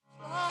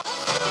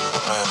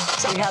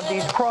we have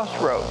these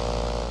crossroads.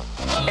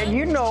 And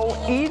you know,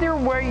 either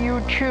way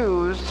you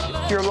choose,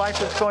 your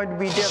life is going to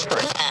be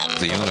different.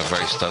 The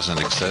universe doesn't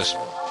exist,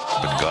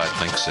 but God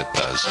thinks it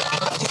does.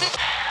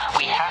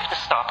 We have to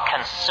stop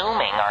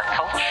consuming our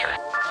culture.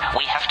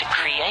 We have to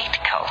create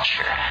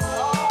culture.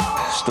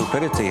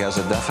 Stupidity has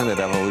a definite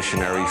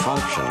evolutionary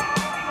function.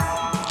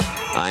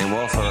 I am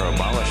all for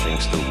abolishing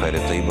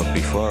stupidity, but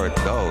before it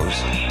goes,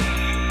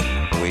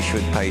 we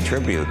should pay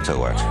tribute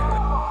to it.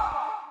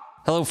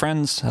 Hello,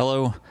 friends.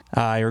 Hello.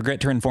 I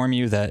regret to inform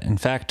you that, in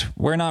fact,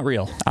 we're not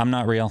real. I'm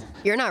not real.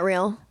 You're not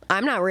real.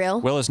 I'm not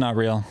real. Will is not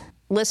real.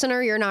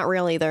 Listener, you're not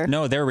real either.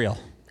 No, they're real.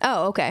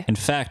 Oh, okay. In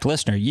fact,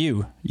 listener,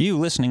 you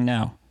listening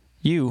now,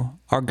 you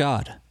are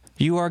God.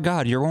 You are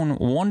God. Your own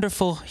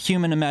wonderful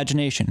human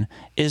imagination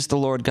is the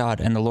Lord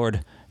God, and the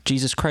Lord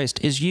Jesus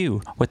Christ is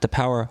you with the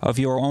power of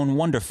your own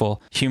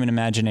wonderful human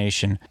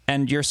imagination.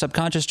 And your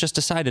subconscious just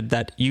decided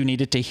that you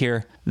needed to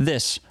hear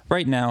this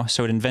right now,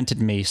 so it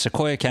invented me,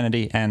 Sequoia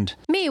Kennedy, and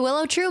me,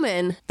 Willow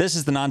Truman. This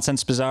is the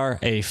Nonsense Bazaar,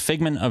 a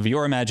figment of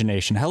your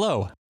imagination.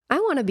 Hello. I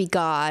want to be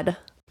God.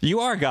 You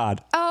are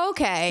God. Oh,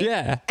 okay.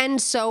 Yeah.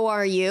 And so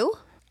are you?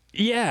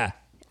 Yeah.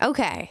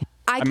 Okay.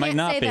 I can't might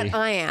not say be. that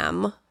I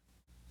am.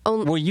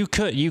 Well, you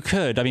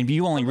could. I mean,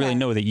 you only really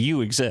know that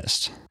you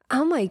exist.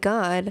 Oh my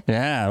God.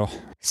 Yeah.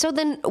 So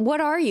then what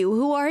are you?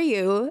 Who are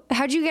you?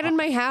 How'd you get in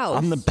my house?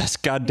 I'm the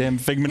best goddamn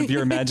figment of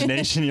your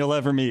imagination you'll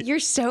ever meet. You're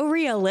so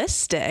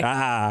realistic.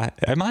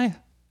 Am I?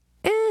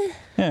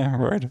 Yeah,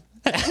 word.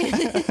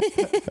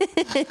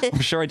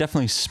 I'm sure I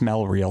definitely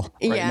smell real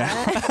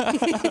right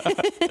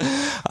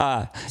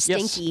now.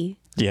 Stinky.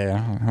 Yes.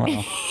 Yeah,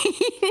 well,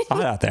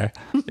 hot out there.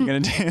 What are you gonna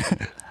do?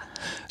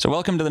 So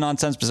welcome to the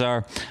Nonsense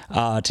Bazaar.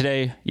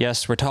 Today,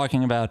 yes, we're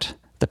talking about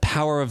the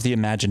power of the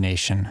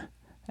imagination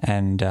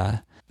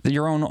and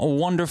your own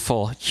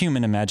wonderful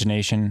human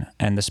imagination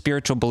and the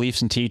spiritual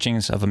beliefs and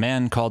teachings of a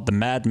man called the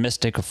Mad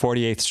Mystic of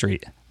 48th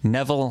Street,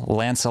 Neville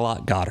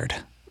Lancelot Goddard.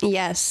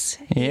 Yes.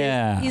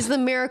 Yeah. He's the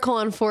miracle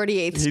on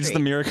 48th Street. He's the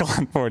miracle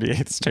on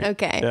 48th Street.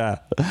 Okay. Yeah.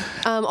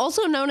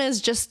 Also known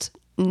as just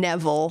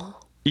Neville.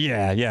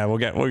 Yeah, we'll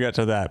get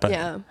to that, but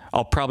yeah.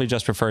 I'll probably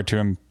just refer to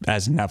him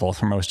as Neville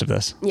for most of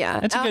this. Yeah.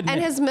 It's a good and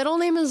name. his middle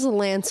name is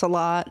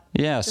Lancelot.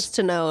 Yes. Just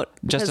to note.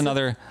 Just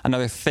another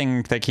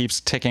thing that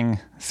keeps ticking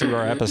through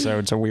our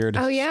episodes, a weird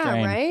Oh yeah,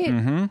 strain. right?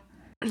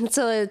 Mm-hmm. It's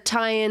a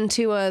tie-in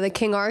to the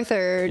King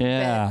Arthur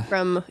bit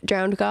from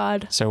Drowned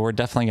God. So we're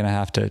definitely going to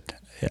have to,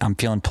 I'm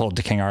feeling pulled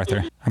to King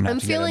Arthur.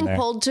 I'm feeling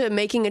pulled to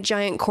making a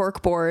giant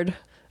cork board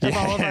of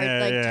all of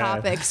our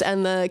topics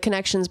and the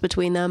connections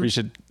between them.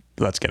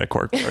 Let's get a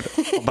cork board.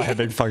 I'll buy a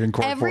big fucking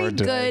cork Every board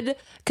today. good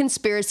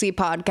conspiracy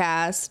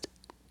podcast,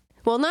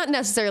 well, not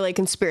necessarily a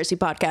conspiracy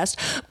podcast,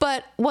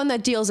 but one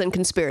that deals in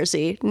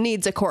conspiracy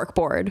needs a cork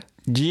board.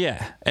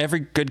 Yeah. Every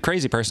good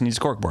crazy person needs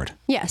a cork board.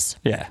 Yes.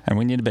 Yeah. And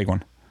we need a big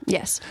one.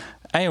 Yes.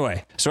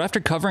 Anyway, so after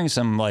covering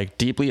some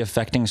deeply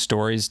affecting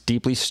stories,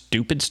 deeply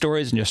stupid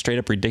stories, and just straight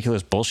up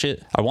ridiculous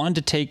bullshit, I wanted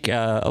to take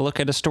a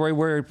look at a story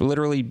where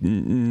literally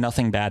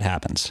nothing bad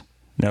happens.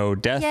 No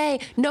death. Yay.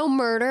 No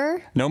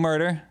murder. No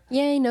murder.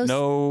 Yay.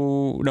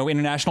 No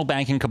international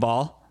banking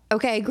cabal.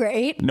 Okay,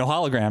 great. No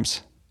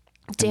holograms.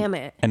 Damn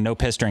it. And no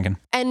piss drinking.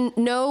 And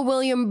no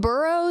William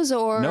Burroughs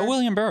or? No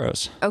William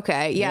Burroughs.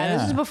 Okay, yeah,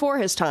 this is before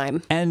his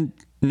time. And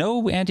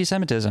no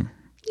anti-Semitism.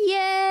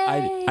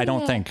 Yay. I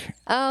don't think. Okay,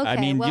 I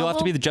mean, you'll have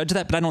to be the judge of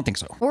that, but I don't think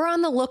so. We're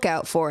on the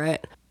lookout for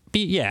it.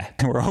 Yeah,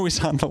 we're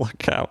always on the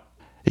lookout.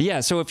 Yeah,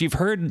 so if you've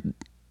heard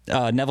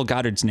Neville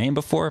Goddard's name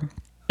before,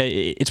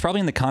 it's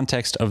probably in the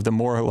context of the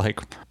more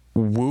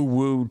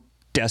woo-woo,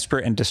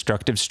 desperate and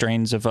destructive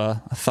strains of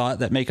thought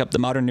that make up the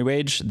modern New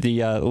Age.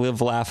 The live,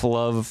 laugh,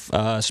 love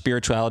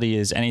spirituality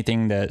is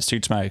anything that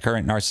suits my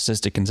current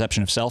narcissistic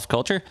conception of self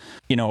culture.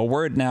 You know, a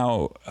word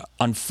now,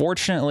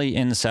 unfortunately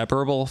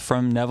inseparable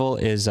from Neville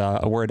is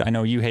a word I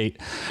know you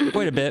hate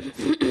quite a bit.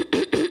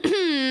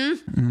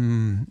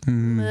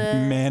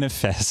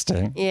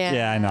 Manifesting.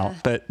 Yeah, I know.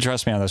 But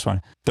trust me on this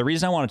one. The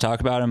reason I want to talk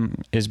about him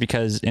is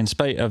because in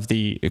spite of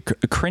the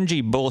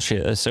cringy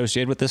bullshit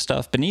associated with this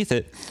stuff, beneath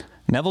it,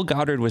 Neville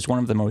Goddard was one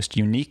of the most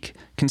unique,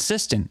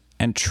 consistent,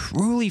 and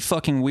truly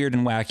fucking weird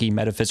and wacky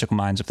metaphysical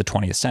minds of the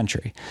 20th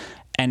century.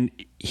 And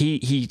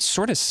he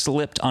sort of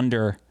slipped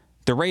under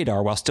the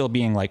radar while still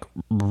being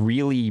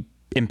really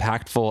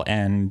impactful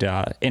and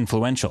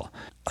influential.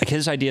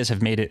 His ideas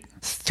have made it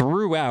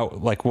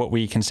throughout what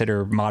we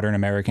consider modern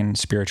American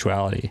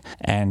spirituality.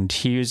 And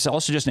he was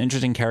also just an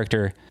interesting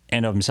character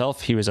in of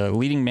himself. He was a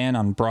leading man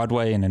on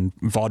Broadway and in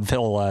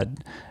vaudeville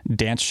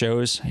dance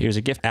shows. He was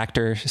a gift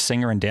actor,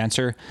 singer, and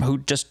dancer who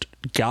just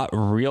got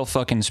real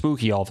fucking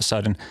spooky all of a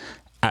sudden.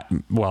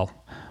 We'll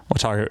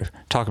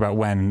talk about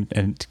when,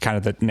 and kind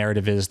of the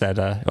narrative is that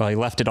he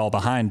left it all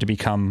behind to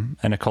become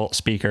an occult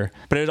speaker.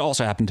 But it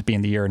also happened to be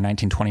in the year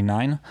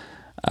 1929,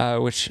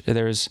 which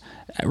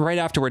right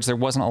afterwards there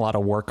wasn't a lot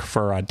of work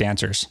for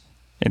dancers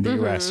in the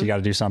U.S. You got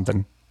to do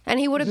something. And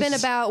he would have been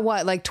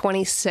about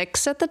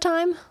 26 at the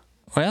time?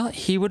 Well,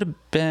 he would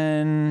have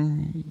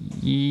been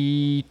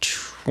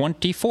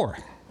 24.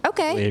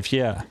 Okay. I believe,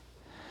 yeah.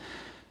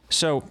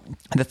 So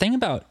the thing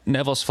about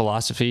Neville's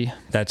philosophy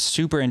that's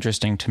super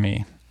interesting to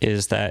me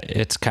is that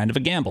it's kind of a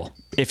gamble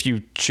if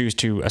you choose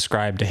to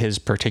ascribe to his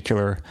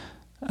particular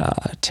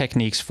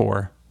techniques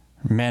for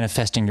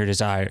manifesting your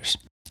desires.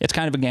 It's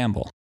kind of a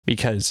gamble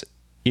because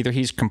either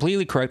he's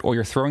completely correct or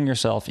you're throwing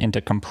yourself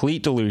into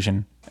complete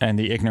delusion and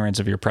the ignorance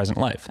of your present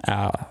life.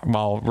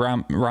 While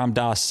Ram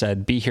Dass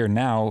said, be here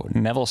now,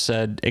 Neville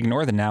said,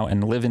 ignore the now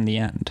and live in the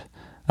end.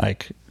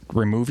 Like,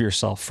 remove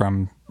yourself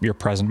from your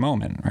present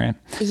moment, right?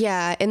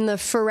 Yeah, in the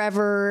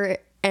forever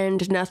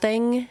and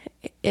nothing,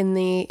 in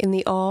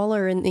the all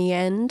or in the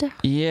end.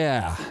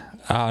 Yeah.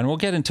 And we'll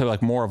get into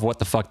like more of what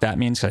the fuck that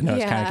means, because I know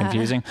it's kind of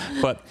confusing.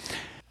 But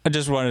I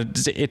just wanted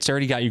to say, it's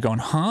already got you going,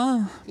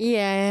 huh?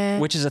 Yeah.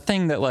 Which is a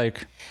thing that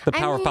like the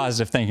power of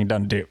positive thinking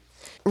doesn't do.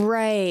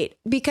 Right.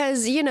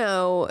 Because, you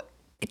know,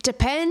 it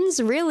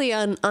depends really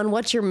on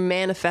what you're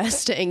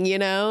manifesting, you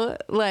know?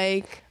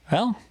 Like,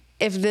 Well,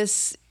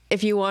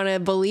 if you want to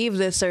believe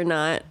this or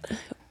not.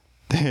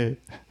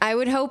 I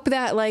would hope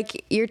that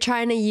like you're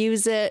trying to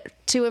use it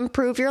to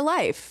improve your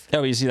life.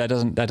 oh, you see, that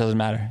doesn't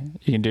matter.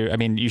 You can do, I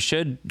mean, you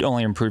should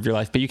only improve your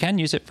life, but you can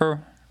use it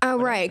for, Oh,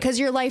 right. Because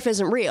your life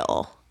isn't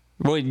real.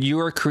 well,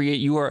 your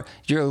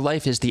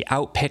life is the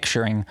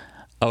outpicturing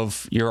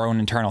of your own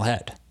internal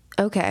head.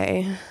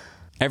 Okay.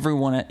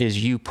 Everyone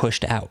is you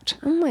pushed out.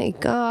 Oh my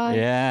God.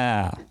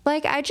 Yeah.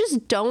 Like, I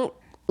just don't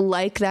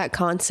like that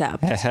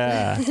concept.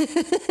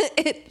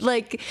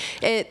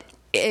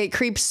 It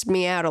creeps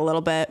me out a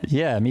little bit.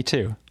 Yeah, me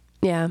too.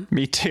 Yeah.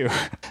 Me too.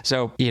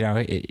 So, you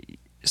know,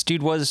 this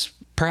dude was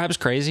perhaps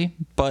crazy,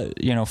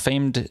 but, you know,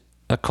 famed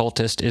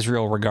occultist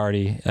Israel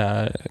Regardie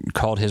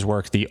called his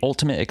work the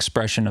ultimate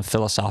expression of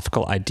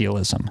philosophical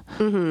idealism.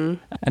 Mm-hmm.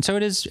 And so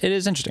it is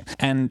interesting.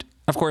 And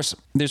of course,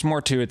 there's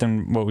more to it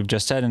than what we've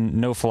just said, and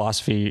no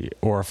philosophy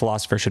or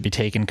philosopher should be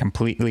taken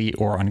completely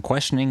or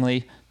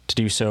unquestioningly. To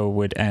do so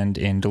would end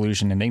in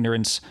delusion and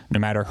ignorance, no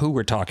matter who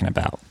we're talking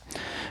about.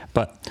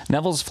 But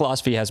Neville's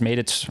philosophy has made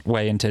its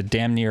way into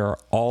damn near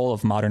all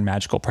of modern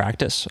magical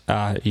practice.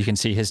 You can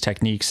see his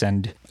techniques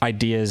and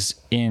ideas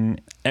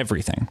in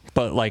everything.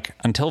 But like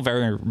until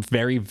very,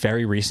 very,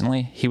 very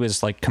recently, he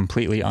was like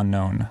completely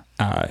unknown.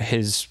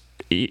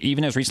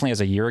 Even as recently as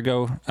a year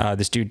ago,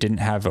 this dude didn't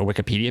have a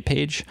Wikipedia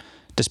page,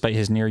 despite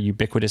his near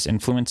ubiquitous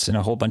influence in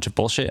a whole bunch of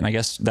bullshit. And I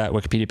guess that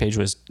Wikipedia page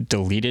was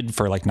deleted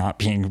for like not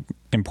being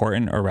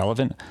important or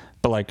relevant.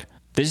 But like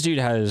this dude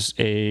has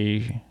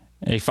a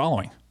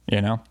following,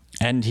 you know,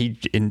 and he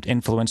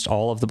influenced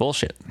all of the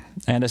bullshit.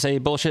 And I say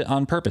bullshit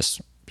on purpose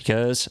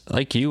because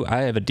like you,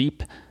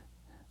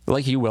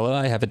 like you, Willow,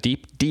 I have a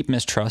deep, deep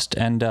mistrust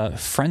and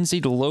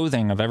frenzied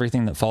loathing of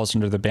everything that falls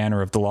under the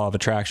banner of the law of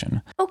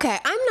attraction. Okay,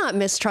 I'm not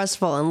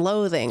mistrustful and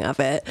loathing of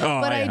it,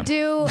 but I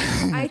do.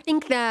 I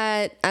think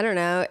that, I don't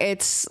know,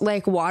 it's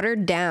like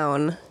watered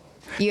down.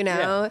 You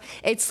know,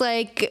 it's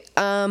like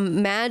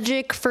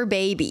magic for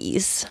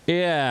babies.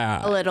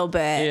 Yeah. A little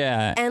bit.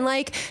 Yeah. And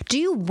like, do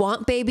you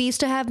want babies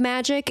to have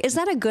magic? Is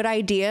that a good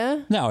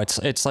idea? No,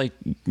 it's like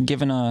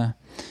giving a...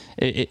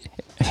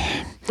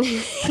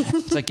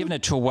 it's like giving a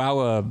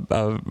chihuahua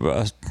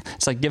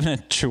it's like giving a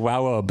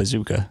chihuahua a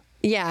bazooka.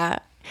 Yeah.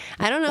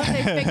 I don't know if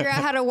they figure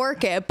out how to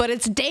work it, but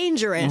it's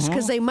dangerous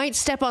because they might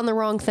step on the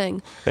wrong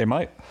thing. They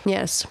might.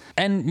 Yes.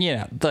 And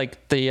yeah,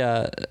 like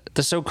the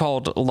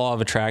so-called law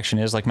of attraction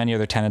is, like many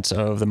other tenets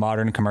of the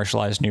modern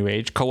commercialized New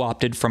Age,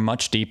 co-opted from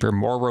much deeper,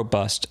 more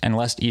robust, and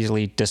less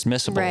easily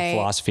dismissible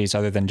philosophies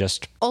other than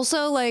just...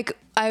 Also, like,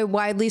 I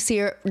widely see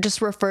it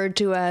just referred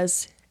to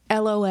as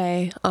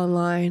LOA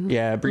online.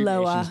 Yeah,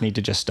 abbreviations LOA. need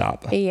to just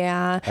stop.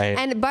 Yeah.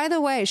 And by the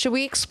way, should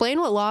we explain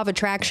what law of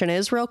attraction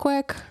is real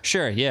quick?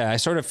 Sure, yeah. I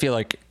sort of feel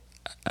like,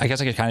 I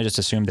guess I could kind of just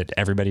assume that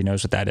everybody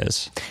knows what that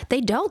is. They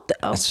don't,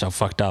 though. That's so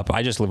fucked up.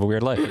 I just live a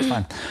weird life. It's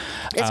fine.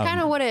 It's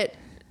kind of what it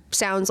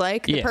sounds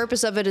like. The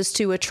purpose of it is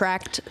to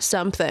attract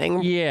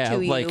something to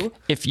you. Like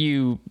if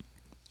you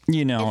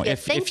know,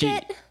 if you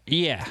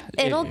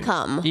it'll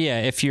come.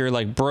 Yeah, if you're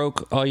like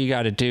broke, all you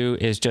got to do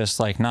is just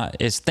like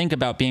think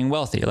about being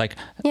wealthy. Like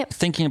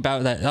thinking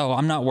about that, oh,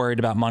 I'm not worried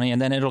about money,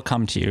 and then it'll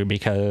come to you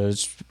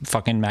because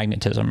fucking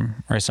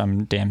magnetism or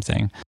some damn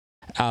thing.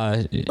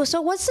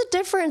 So what's the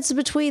difference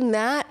between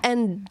that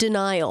and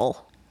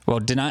denial? Well,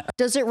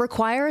 does it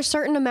require a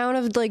certain amount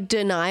of like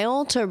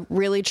denial to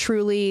really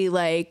truly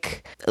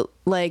like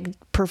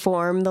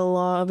perform the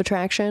law of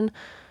attraction?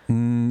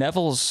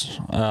 Neville's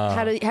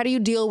how do you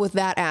deal with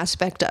that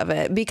aspect of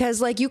it? Because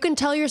like you can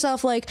tell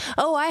yourself like,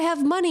 oh, I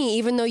have money,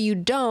 even though you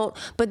don't,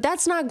 but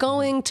that's not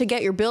going to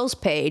get your bills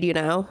paid, you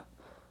know?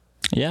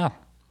 Yeah.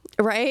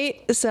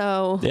 Right?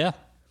 So yeah.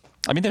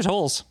 I mean, there's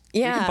holes.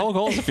 Yeah. You can poke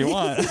holes if you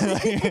want.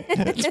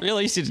 It's real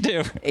easy to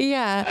do.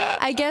 Yeah.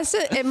 I guess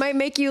it might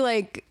make you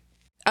like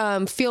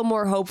feel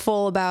more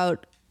hopeful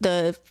about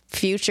the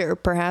future,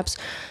 perhaps.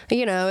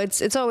 You know,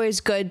 it's always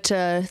good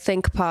to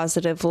think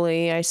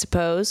positively, I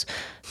suppose.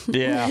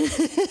 Yeah.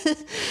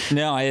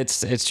 No,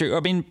 it's true. I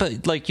mean,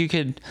 but like you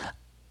could,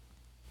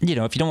 you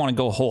know, if you don't want to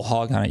go whole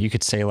hog on it, you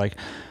could say like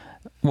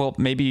well,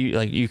 maybe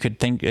like you could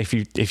think if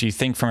you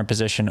think from a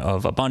position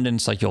of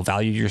abundance, like you'll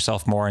value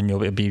yourself more and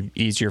it'll be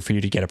easier for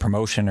you to get a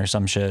promotion or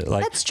some shit.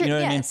 Like, That's true. You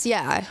know what yes. I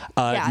mean?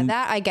 Yeah.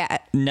 That I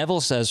get.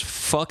 Neville says,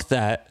 fuck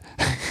that.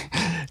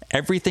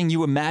 Everything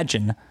you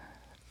imagine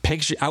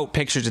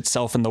outpictures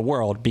itself in the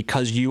world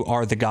because you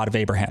are the God of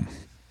Abraham.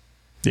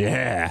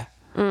 Yeah.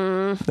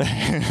 I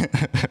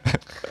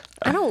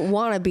don't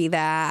want to be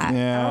that.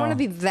 Yeah. I don't want to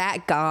be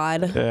that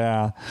God.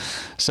 Yeah.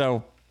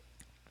 So,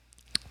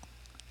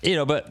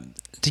 but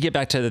to get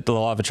back to the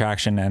law of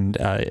attraction, and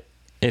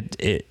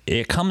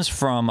it comes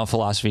from a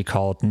philosophy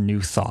called New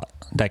Thought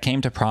that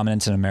came to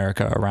prominence in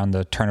America around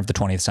the turn of the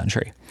 20th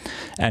century.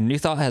 And New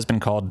Thought has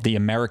been called the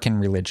American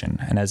religion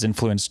and has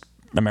influenced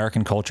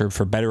American culture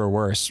for better or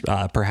worse,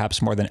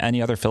 perhaps more than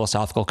any other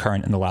philosophical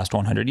current in the last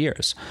 100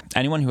 years.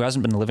 Anyone who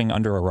hasn't been living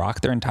under a rock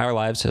their entire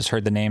lives has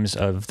heard the names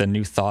of the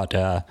New Thought,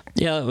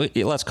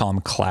 let's call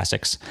them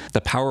classics.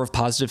 The Power of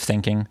Positive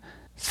Thinking,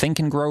 Think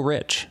and Grow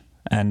Rich,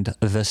 and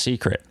The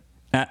Secret.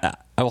 I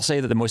will say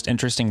that the most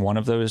interesting one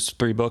of those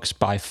three books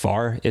by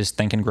far is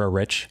Think and Grow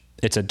Rich.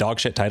 It's a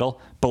dog shit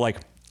title, but like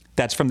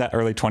that's from that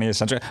early 20th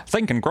century.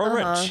 Think and grow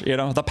rich,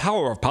 the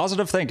power of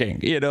positive thinking,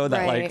 that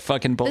like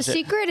fucking bullshit. The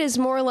Secret is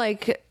more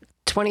like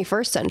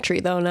 21st century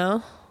though,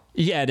 no?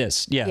 Yeah, it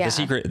is. Yeah.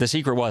 The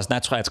secret was, and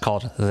that's why it's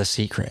called The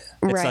Secret.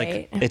 It's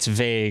like, it's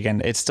vague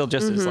and it's still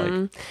just as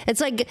like,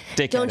 it's like,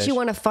 don't you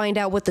want to find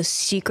out what the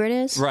secret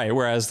is? Right.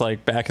 Whereas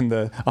like back in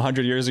the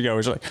 100 years ago, it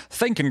was like,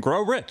 think and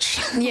grow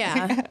rich.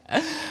 Yeah.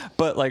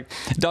 But like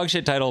dog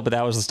shit title, but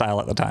that was the style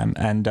at the time.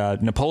 And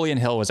Napoleon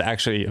Hill was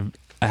actually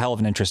a hell of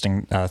an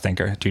interesting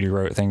thinker. Dude who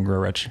wrote Think and Grow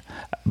Rich.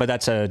 But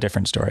that's a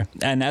different story.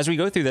 And as we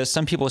go through this,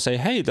 some people say,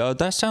 hey,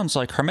 that sounds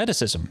like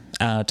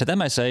Hermeticism. To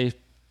them, I say,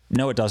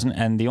 no, it doesn't.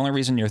 And the only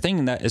reason you're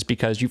thinking that is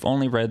because you've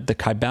only read the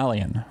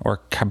Kybalion or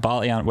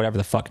Kybalion, whatever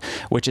the fuck,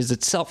 which is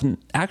itself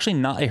actually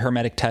not a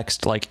Hermetic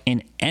text like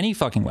in any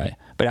fucking way,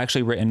 but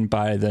actually written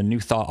by the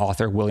New Thought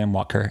author, William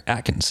Walker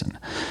Atkinson.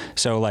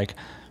 So like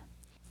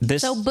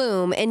this. So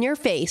boom, in your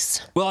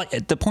face. Well,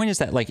 the point is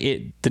that like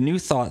the New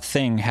Thought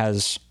thing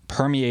has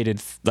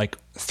permeated like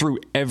through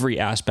every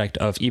aspect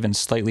of even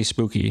slightly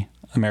spooky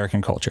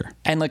American culture.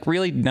 And like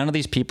really none of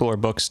these people or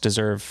books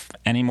deserve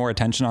any more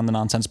attention on the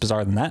Nonsense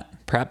Bazaar than that.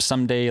 Perhaps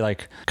someday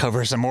like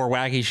cover some more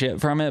wacky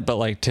shit from it, but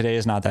like today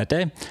is not that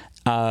day.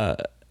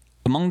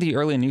 Among the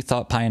early New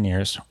Thought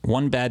pioneers,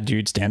 one bad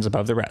dude stands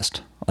above the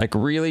rest. Like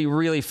really,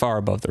 really far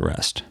above the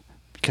rest.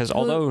 Because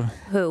although...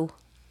 Who?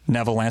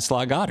 Neville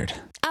Lancelot Goddard.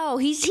 Oh,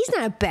 he's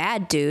not a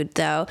bad dude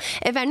though.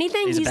 If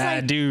anything, he's a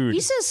bad like, dude.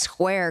 He's a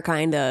square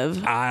kind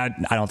of. I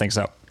don't think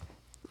so.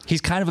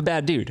 He's kind of a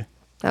bad dude.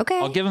 Okay.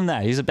 I'll give him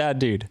that. He's a bad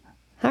dude.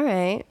 All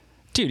right.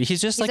 Dude,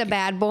 he's like a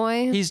bad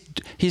boy.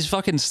 He's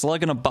fucking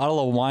slugging a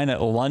bottle of wine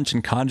at lunch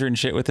and conjuring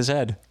shit with his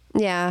head.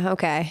 Yeah,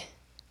 okay.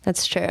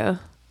 That's true.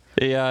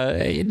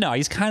 Yeah, no,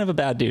 he's kind of a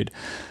bad dude.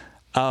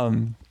 I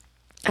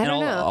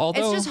don't know.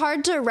 It's just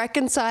hard to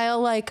reconcile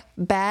like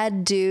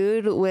bad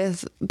dude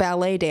with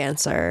ballet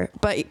dancer,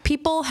 but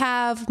people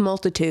have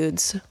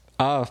multitudes.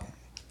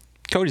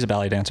 Cody's a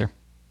ballet dancer.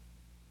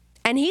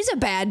 And he's a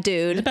bad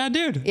dude. He's a bad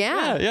dude.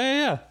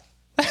 Yeah.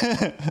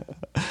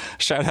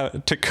 Shout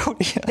out to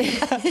Cody.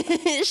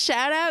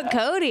 Shout out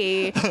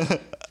Cody.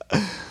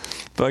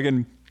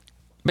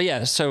 But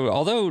yeah, so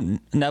although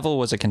Neville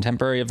was a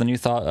contemporary of the New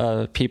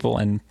Thought people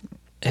and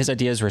his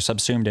ideas were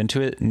subsumed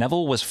into it,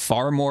 Neville was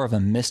far more of a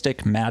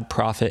mystic, mad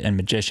prophet, and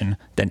magician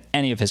than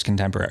any of his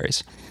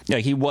contemporaries.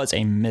 He was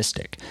a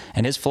mystic,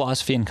 and his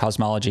philosophy and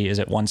cosmology is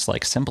at once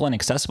like simple and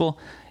accessible,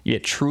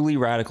 yet truly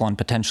radical and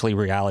potentially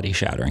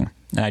reality-shattering.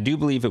 And I do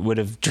believe it would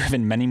have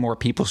driven many more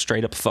people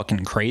straight up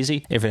fucking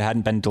crazy if it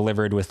hadn't been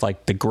delivered with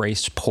like the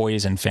grace,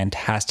 poise, and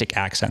fantastic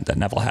accent that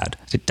Neville had.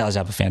 It does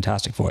have a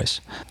fantastic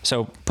voice.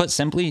 So put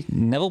simply,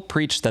 Neville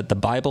preached that the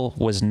Bible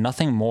was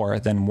nothing more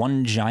than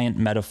one giant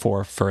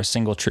metaphor for a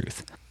single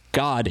truth.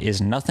 God is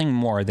nothing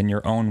more than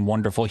your own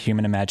wonderful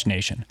human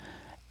imagination.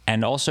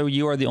 And also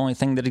you are the only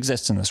thing that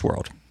exists in this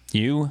world.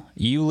 You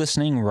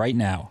listening right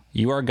now,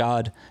 you are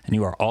God and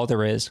you are all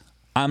there is.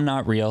 I'm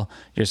not real.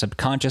 Your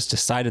subconscious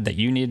decided that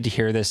you needed to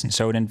hear this, and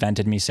so it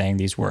invented me saying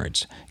these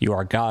words. You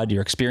are God.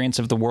 Your experience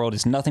of the world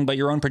is nothing but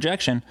your own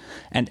projection,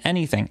 and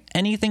anything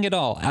at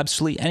all,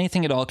 absolutely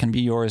anything at all can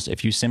be yours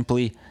if you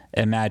simply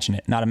imagine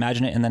it. Not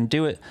imagine it and then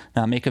do it,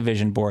 not make a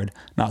vision board,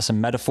 not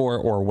some metaphor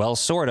or well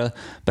sorta,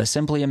 but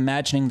simply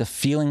imagining the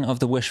feeling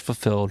of the wish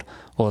fulfilled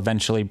will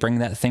eventually bring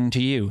that thing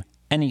to you.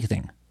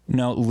 Anything.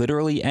 No,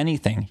 literally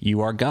anything.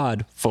 You are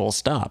God. Full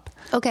stop.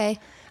 Okay.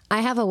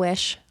 I have a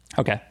wish.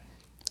 Okay.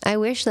 I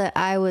wish that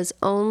I was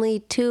only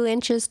 2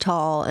 inches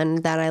tall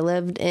and that I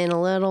lived in a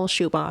little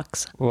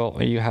shoebox.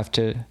 Well, you have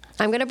to...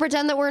 I'm going to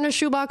pretend that we're in a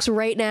shoebox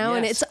right now,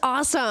 and it's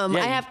awesome.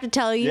 I have to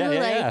tell you,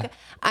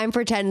 I'm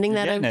pretending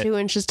that I'm 2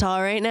 inches tall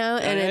right now,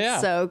 and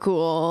it's so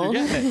cool.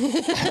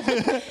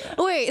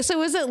 Wait,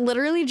 so is it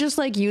literally just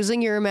like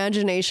using your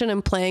imagination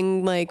and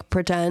playing like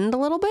pretend a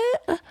little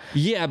bit?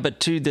 Yeah, but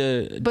to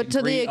the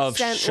degree of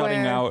shutting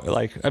out,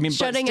 like, I mean,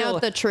 shutting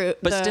out the truth,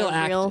 but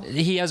still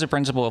he has a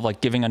principle of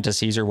like giving unto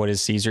Caesar what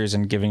is Caesar's. Caesar's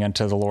and giving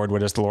unto the Lord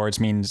what is the Lord's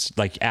means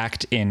like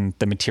act in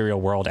the material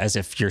world as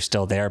if you're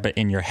still there, but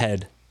in your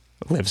head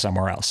live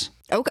somewhere else.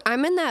 Okay,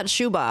 I'm in that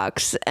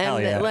shoebox,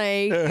 and yeah.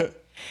 like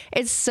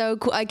it's so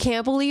cool. I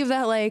can't believe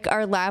that like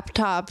our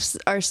laptops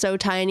are so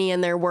tiny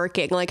and they're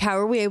working. Like, how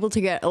are we able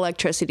to get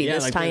electricity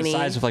this like tiny? the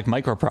size of like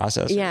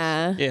microprocessors.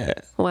 Yeah.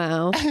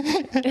 Wow.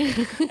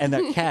 And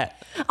that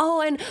cat.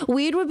 Oh, and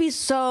weed would be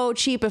so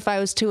cheap if I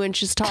was 2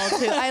 inches tall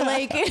too. I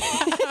like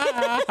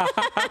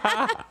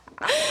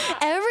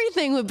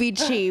everything would be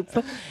cheap.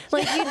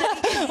 Like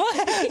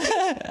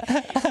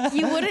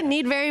you wouldn't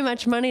need very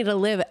much money to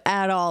live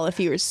at all if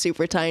you were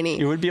super tiny.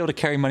 You would be able to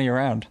carry money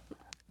around.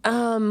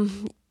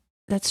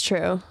 That's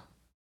true.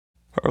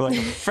 Or like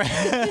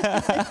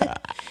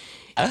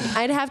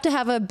I'd have to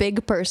have a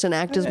big person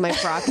act as my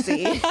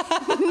proxy.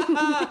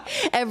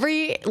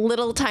 Every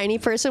little tiny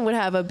person would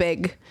have a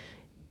big.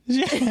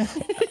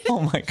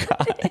 Oh my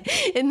God.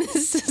 In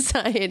this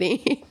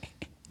society.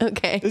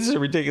 Okay. This is a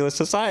ridiculous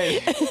society.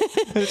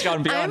 It's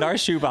gone beyond our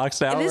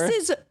shoebox now.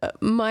 This is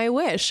my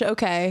wish.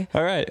 Okay.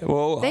 All right.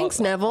 Well, thanks,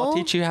 Neville. I'll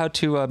teach you how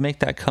to make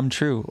that come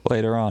true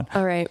later on.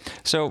 All right.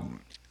 So,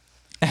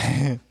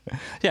 yeah,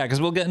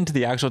 because we'll get into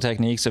the actual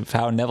techniques of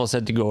how Neville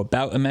said to go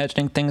about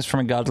imagining things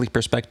from a godly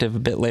perspective a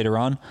bit later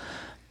on.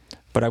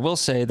 But I will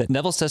say that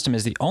Neville's system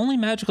is the only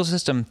magical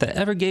system that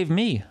ever gave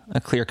me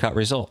a clear-cut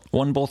result.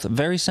 One both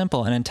very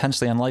simple and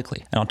intensely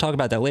unlikely. And I'll talk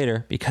about that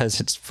later because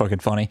it's fucking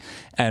funny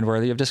and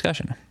worthy of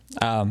discussion.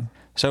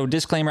 So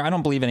disclaimer, I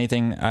don't believe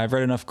anything. I've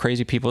read enough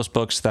crazy people's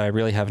books that I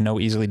really have no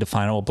easily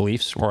definable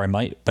beliefs, or I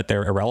might, but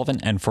they're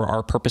irrelevant. And for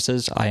our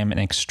purposes, I am an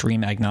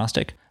extreme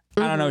agnostic.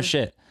 I don't know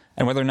shit.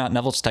 And whether or not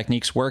Neville's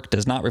techniques work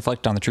does not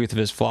reflect on the truth of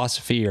his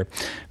philosophy, or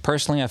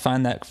personally, I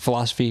find that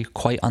philosophy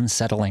quite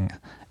unsettling.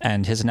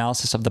 And his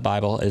analysis of the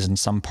Bible is in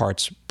some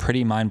parts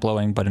pretty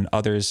mind-blowing, but in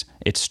others,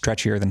 it's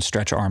stretchier than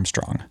Stretch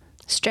Armstrong.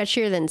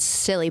 Stretchier than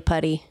Silly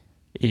Putty.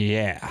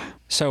 Yeah.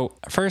 So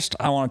first,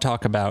 I want to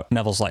talk about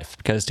Neville's life,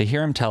 because to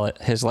hear him tell it,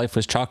 his life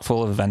was chock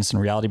full of events and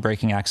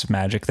reality-breaking acts of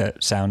magic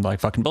that sound like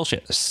fucking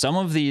bullshit. Some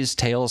of these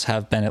tales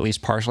have been at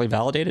least partially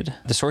validated.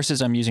 The sources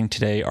I'm using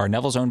today are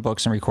Neville's own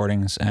books and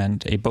recordings,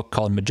 and a book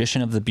called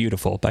Magician of the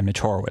Beautiful by Mitch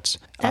Horowitz.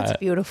 That's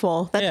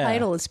beautiful. That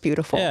title is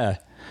beautiful. Yeah.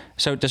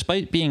 So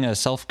despite being a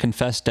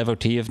self-confessed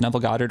devotee of Neville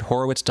Goddard,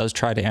 Horowitz does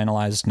try to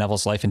analyze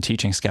Neville's life and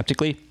teaching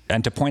skeptically,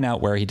 and to point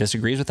out where he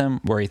disagrees with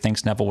him, where he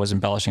thinks Neville was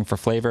embellishing for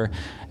flavor,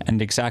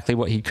 and exactly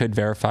what he could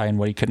verify and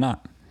what he could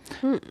not.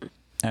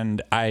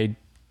 And I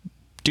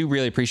do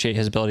really appreciate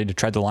his ability to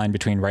tread the line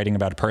between writing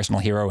about a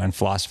personal hero and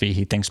philosophy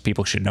he thinks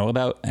people should know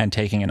about, and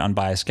taking an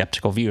unbiased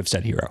skeptical view of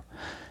said hero.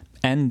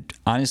 And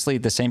honestly,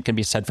 the same can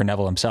be said for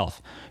Neville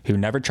himself, who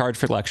never charged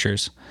for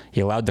lectures. He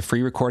allowed the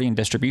free recording and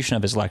distribution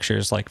of his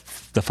lectures like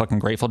the fucking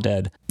Grateful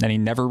Dead, and he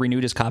never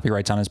renewed his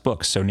copyrights on his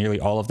books, so nearly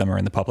all of them are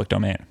in the public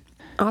domain.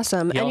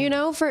 Awesome. And you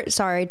know,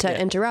 sorry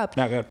to interrupt,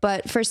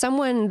 but for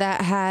someone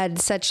that had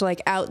such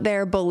like out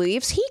there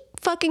beliefs, he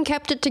fucking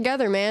kept it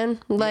together, man.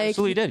 Like, he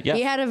absolutely did. Yeah.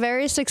 He had a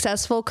very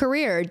successful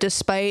career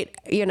despite,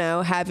 you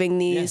know, having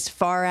these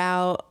far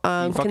out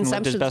consumptions.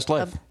 Lived his best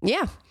life.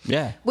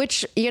 Yeah.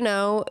 Which, you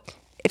know,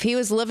 if he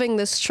was living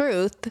this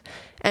truth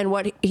and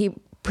what he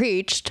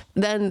preached,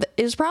 then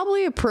is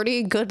probably a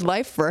pretty good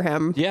life for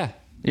him. Yeah.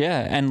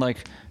 And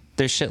like,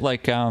 there's shit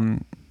like,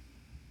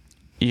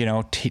 you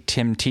know,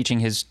 Tim teaching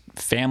his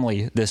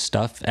family this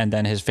stuff, and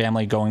then his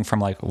family going from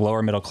like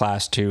lower middle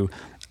class to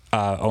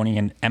owning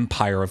an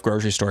empire of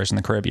grocery stores in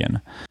the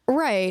Caribbean.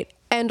 Right.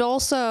 And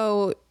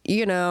also,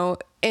 you know,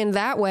 in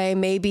that way,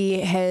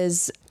 maybe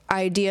his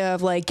idea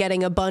of like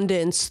getting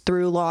abundance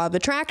through law of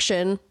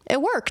attraction,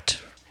 it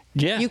worked.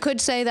 Yeah. You could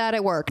say that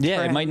it worked.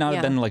 Yeah, it might not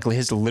have been like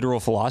his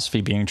literal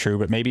philosophy being true,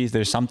 but maybe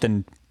there's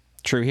something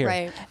true here.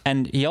 Right.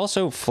 And he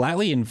also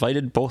flatly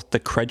invited both the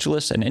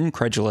credulous and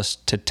incredulous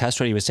to test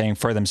what he was saying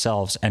for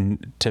themselves,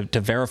 and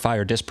to verify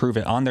or disprove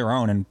it on their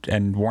own,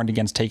 and warned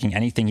against taking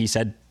anything he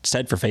said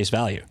for face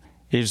value.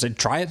 He said,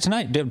 try it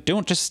tonight.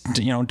 Don't just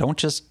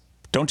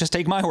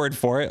take my word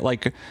for it.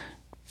 Like,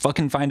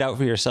 fucking find out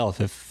for yourself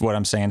if what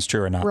I'm saying is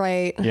true or not.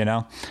 Right. You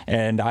know?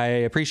 And I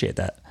appreciate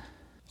that.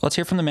 Let's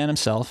hear from the man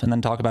himself and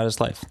then talk about his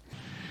life.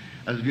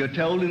 As we are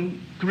told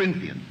in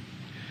Corinthians,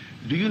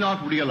 do you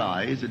not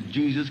realize that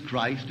Jesus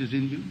Christ is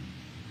in you?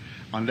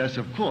 Unless,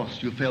 of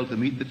course, you fail to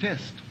meet the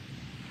test.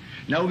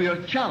 Now we are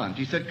challenged.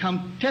 He said,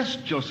 come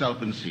test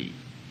yourself and see.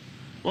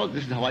 Well,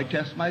 this is how I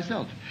test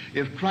myself.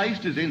 If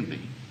Christ is in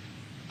me,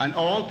 and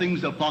all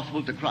things are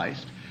possible to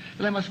Christ,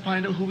 then I must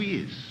find out who he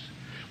is.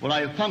 Well,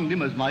 I have found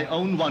him as my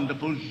own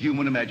wonderful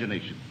human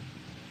imagination.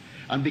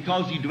 And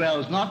because he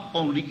dwells not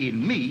only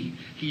in me,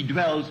 he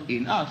dwells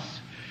in us,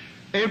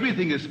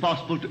 everything is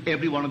possible to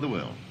everyone in the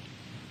world.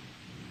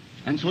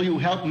 And so you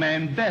help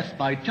man best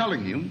by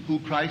telling him who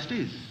Christ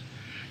is.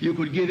 You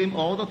could give him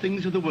all the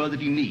things of the world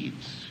that he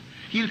needs.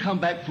 He'll come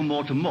back for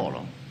more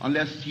tomorrow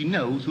unless he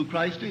knows who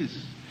Christ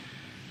is.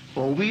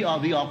 For we are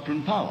the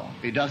operant power.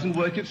 It doesn't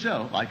work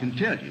itself. I can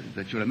tell you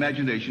that your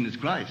imagination is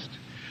Christ.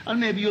 And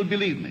maybe you'll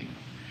believe me.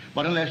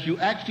 But unless you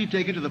actually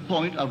take it to the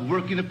point of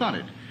working upon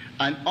it,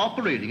 and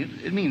operating it,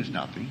 it means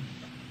nothing.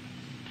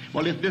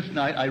 Well, if this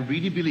night I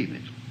really believe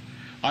it,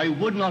 I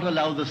would not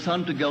allow the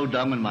sun to go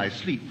down in my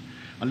sleep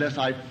unless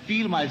I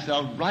feel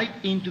myself right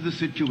into the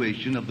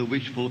situation of the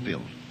wish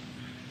fulfilled.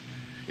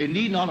 It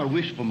need not a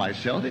wish for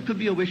myself. It could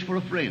be a wish for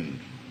a friend,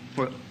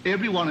 for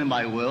everyone in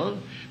my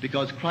world,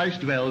 because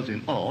Christ dwells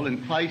in all,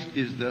 and Christ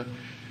is the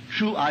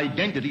true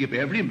identity of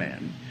every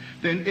man.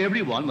 Then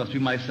everyone must be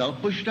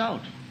myself pushed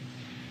out.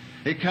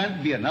 It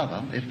can't be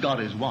another if God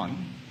is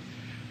one.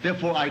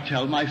 Therefore, I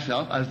tell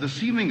myself, as the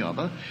seeming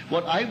other,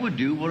 what I would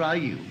do were I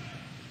you.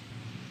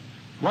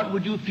 What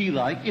would you feel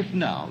like if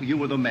now you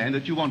were the man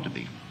that you want to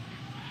be?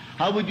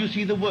 How would you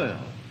see the world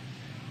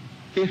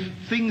if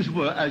things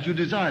were as you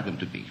desire them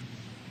to be?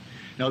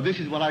 Now, this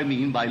is what I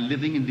mean by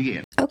living in the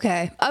end.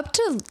 Okay. Up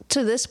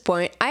to this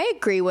point, I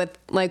agree with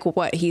like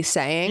what he's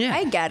saying. Yeah.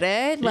 I get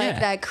it. Like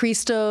that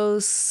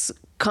Christos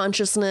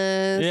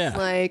consciousness,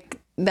 like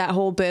that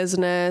whole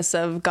business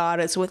of God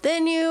is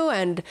within you,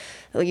 and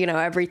you know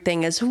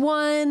everything is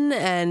one,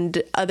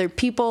 and other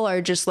people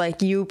are just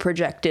like you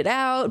projected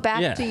out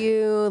back to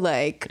you,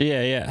 like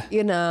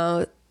you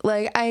know,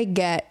 like I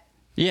get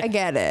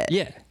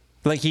it.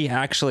 Like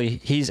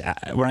he's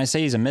when I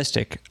say he's a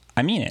mystic,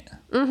 I mean it.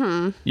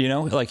 Mm-hmm. You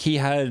know, like he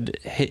had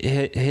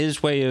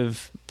his way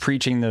of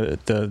preaching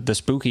the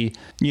spooky.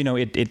 You know,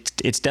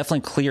 it's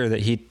definitely clear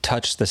that he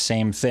touched the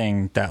same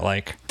thing that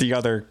like the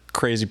other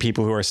crazy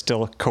people who are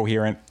still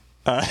coherent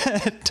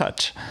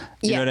touch.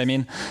 You know what I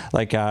mean?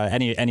 Like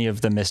any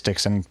of the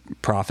mystics and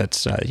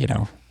prophets, you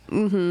know,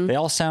 they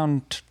all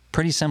sound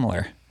pretty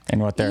similar in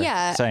what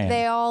they're saying.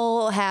 They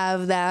all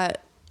have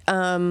that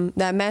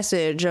that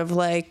message of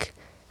like,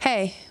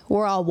 hey,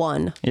 we're all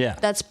one. Yeah.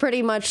 That's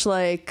pretty much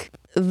like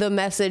the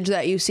message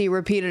that you see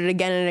repeated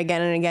again and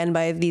again and again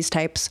by these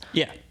types.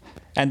 Yeah.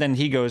 And then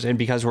he goes, and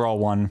because we're all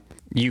one,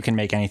 you can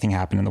make anything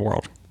happen in the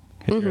world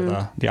if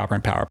you're the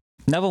operant power.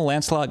 Neville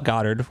Lancelot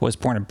Goddard was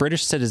born a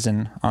British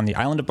citizen on the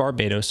island of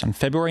Barbados on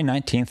February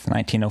 19th,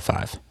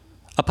 1905.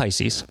 A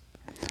Pisces.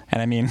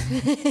 And I mean,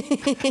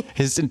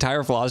 his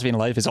entire philosophy in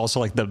life is also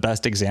like the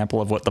best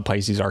example of what the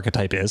Pisces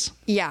archetype is.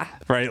 Yeah.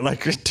 Right?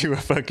 Like to a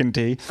fucking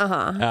T.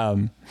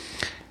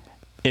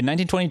 In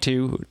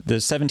 1922, the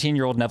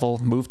 17-year-old Neville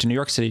moved to New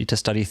York City to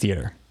study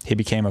theater. He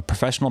became a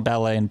professional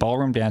ballet and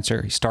ballroom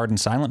dancer. He starred in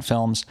silent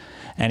films,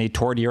 and he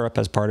toured Europe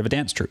as part of a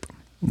dance troupe.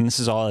 And this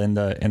is all in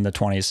the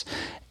 20s.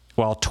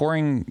 While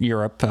touring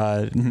Europe,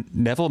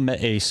 Neville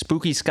met a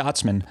spooky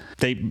Scotsman.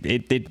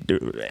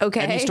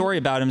 Any story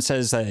about him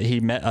says that he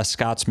met a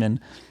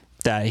Scotsman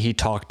that he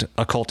talked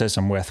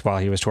occultism with while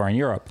he was touring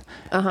Europe.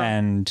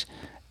 And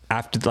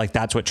after, like,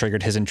 that's what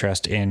triggered his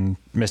interest in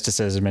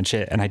mysticism and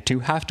shit. And I do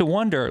have to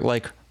wonder,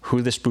 like,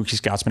 who the spooky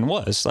Scotsman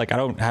was. Like, I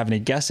don't have any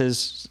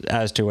guesses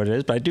as to what it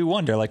is, but I do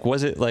wonder, like,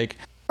 was it like...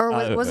 Or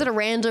was it a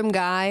random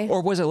guy?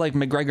 Or was it like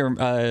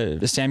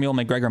Samuel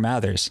McGregor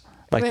Mathers?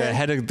 Like the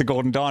head of the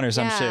Golden Dawn or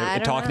some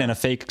shit, talking in a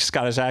fake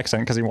Scottish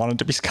accent because he wanted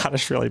to be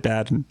Scottish really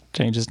bad and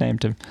change his name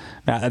to...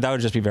 That would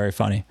just be very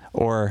funny.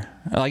 Or,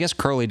 well, I guess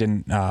Curly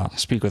didn't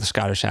speak with a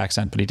Scottish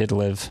accent, but he did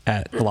live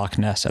at Loch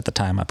Ness at the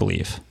time, I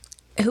believe.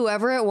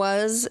 Whoever it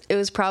was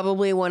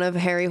probably one of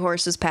Harry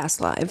Horse's past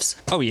lives.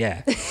 Oh,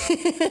 yeah.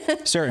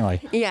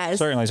 Certainly. Yes.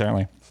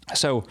 Certainly.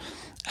 So,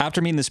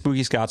 after meeting the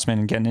spooky Scotsman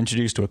and getting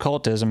introduced to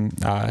occultism,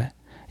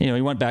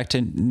 he went back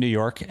to New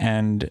York,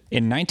 and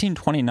in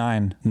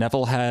 1929,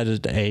 Neville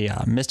had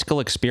a mystical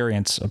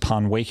experience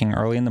upon waking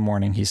early in the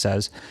morning, he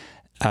says,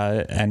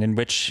 and in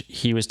which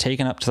he was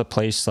taken up to the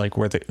place, like,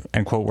 where the,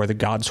 end quote, where the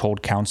gods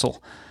hold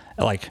council.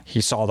 Like, he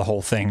saw the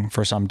whole thing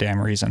for some damn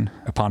reason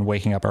upon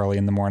waking up early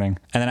in the morning.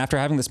 And then after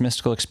having this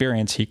mystical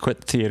experience, he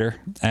quit theater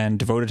and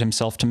devoted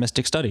himself to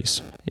mystic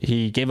studies.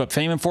 He gave up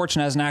fame and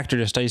fortune as an actor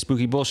to study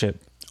spooky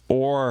bullshit.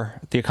 Or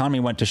the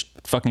economy went to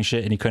fucking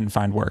shit and he couldn't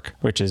find work,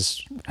 which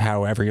is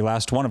how every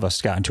last one of us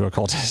got into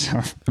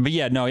occultism. But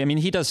yeah, no, I mean,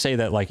 he does say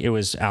that, like, it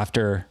was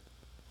after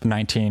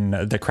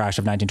the crash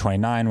of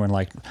 1929 when,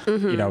 like,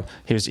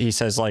 he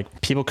says,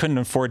 like, people couldn't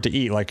afford to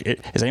eat. Like,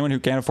 is anyone who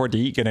can't afford to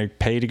eat going to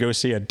pay to go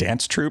see a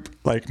dance troupe?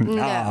 Like,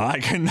 nah, I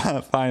could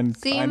not find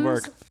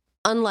work.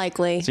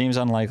 Seems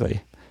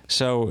unlikely.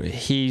 So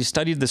he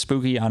studied the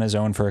spooky on his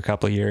own for a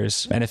couple of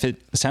years. And if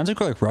it sounds like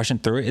we're like rushing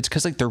through it, it's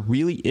because, like, there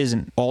really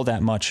isn't all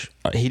that much.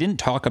 He didn't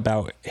talk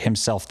about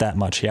himself that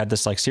much. He had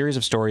this, like, series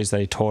of stories that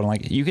he told. And,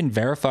 like, you can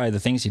verify the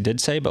things he did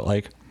say, but,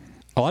 like,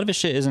 a lot of his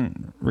shit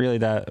isn't really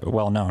that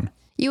well known.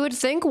 You would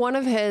think one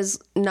of his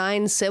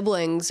 9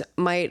 siblings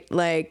might,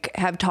 like,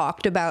 have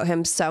talked about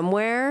him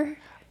somewhere.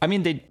 I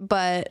mean,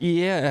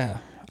 yeah,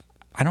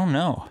 I don't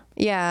know.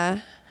 Yeah.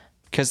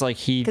 Because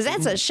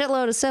that's a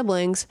shitload of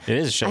siblings. It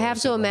is a shitload. I have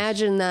to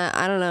imagine that.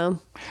 I don't know.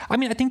 I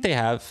mean, I think they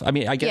have. I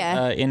mean, I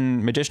get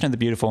in Magician of the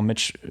Beautiful,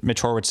 Mitch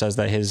Horowitz says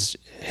that his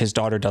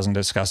daughter doesn't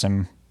discuss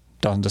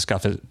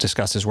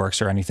his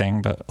works or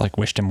anything, but, like,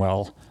 wished him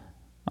well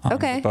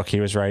Okay. the book he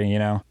was writing, you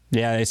know?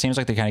 Yeah, it seems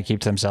like they kind of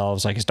keep to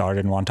themselves. Like his daughter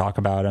didn't want to talk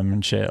about him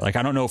and shit. Like,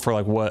 I don't know for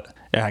like what,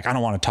 like, I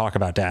don't want to talk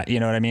about that. You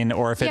know what I mean?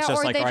 Or if it's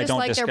just or like, they or I just don't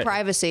like their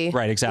privacy.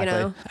 Right, exactly.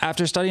 You know?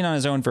 After studying on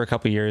his own for a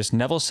couple of years,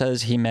 Neville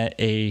says he met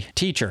a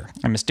teacher,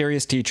 a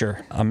mysterious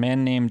teacher, a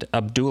man named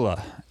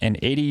Abdullah, an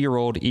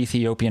 80-year-old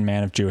Ethiopian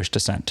man of Jewish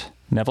descent.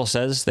 Neville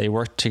says they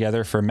worked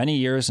together for many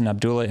years, and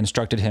Abdullah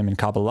instructed him in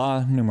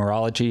Kabbalah,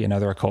 numerology, and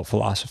other occult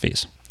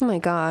philosophies. Oh my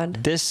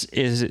God. This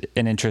is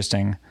an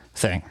interesting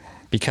thing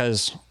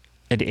because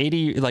at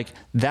 80, like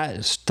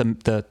that's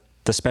the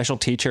special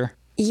teacher,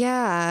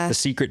 Yeah. the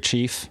secret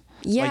chief.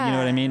 Yeah. Like, you know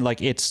what I mean?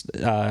 Like it's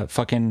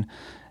fucking,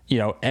 you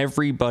know,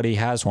 everybody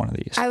has one of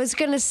these. I was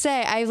going to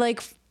say,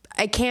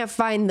 I can't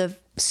find the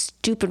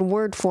stupid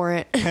word for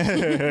it.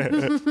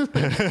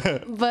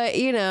 But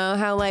you know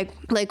how like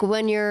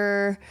when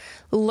you're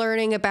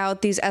learning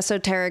about these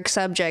esoteric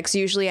subjects,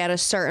 usually at a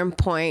certain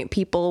point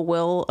people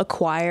will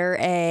acquire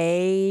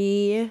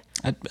a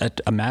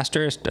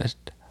master,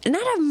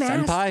 not a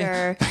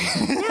master.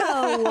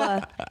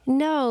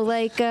 No,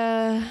 like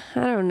I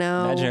don't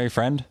know. Imaginary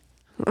friend.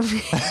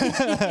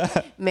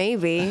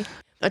 Maybe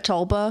a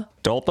tulpa.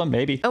 Dolpa,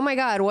 maybe. Oh my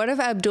God, what if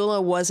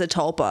Abdullah was a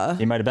tulpa?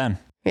 He might have been.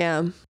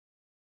 Yeah.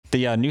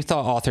 The New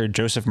Thought author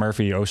Joseph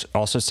Murphy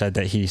also said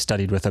that he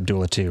studied with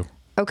Abdullah too.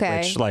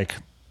 Okay. Which, like,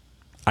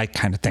 I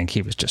kind of think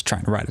he was just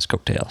trying to ride his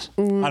coattails.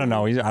 I don't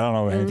know. I don't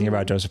know anything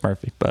about Joseph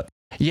Murphy, but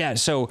yeah.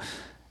 So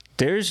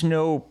there's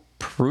no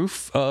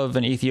proof of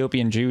an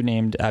Ethiopian Jew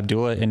named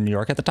Abdullah in New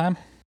York at the time.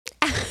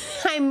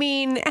 I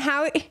mean,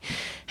 how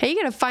are you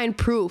gonna find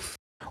proof?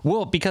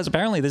 Well, because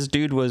apparently this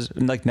dude was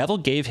like, Neville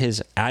gave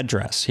his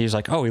address. He was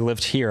like, oh, he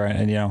lived here,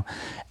 and you know,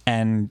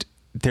 and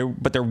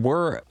there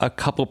were a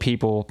couple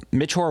people.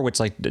 Mitch Horowitz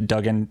like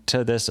dug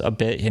into this a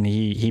bit, and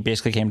he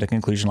basically came to the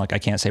conclusion, like, I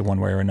can't say one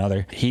way or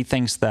another. He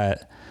thinks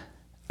that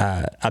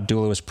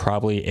Abdullah was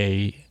probably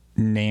a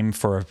name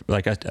for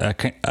like a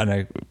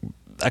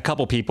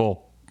couple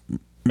people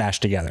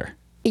mashed together.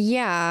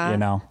 Yeah. You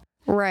know.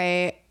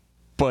 Right.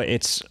 But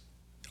it's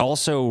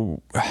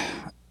also,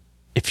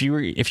 if you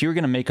were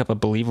going to make up a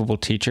believable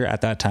teacher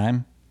at that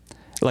time,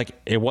 like,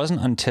 it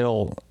wasn't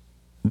until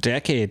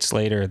decades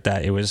later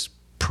that it was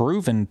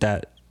proven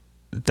that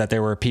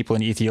there were people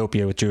in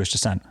Ethiopia with Jewish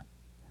descent.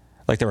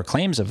 Like, there were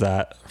claims of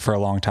that for a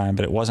long time,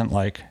 but it wasn't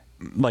like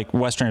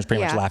Westerners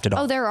pretty much laughed it off.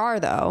 Oh, there are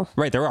though.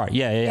 Right, there are.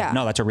 Yeah.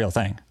 No, that's a real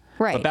thing.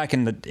 Right. But back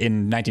in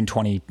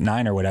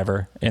 1929 or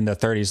whatever, in the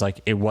 30s,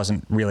 like, it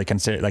wasn't really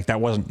considered, like,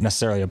 that wasn't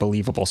necessarily a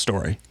believable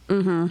story.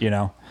 Mm-hmm. You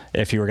know,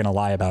 if you were going to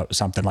lie about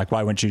something, like,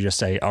 why wouldn't you just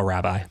say a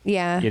rabbi?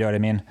 Yeah. You know what I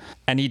mean?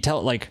 And he'd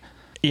tell, like,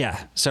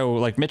 yeah. So,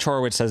 like, Mitch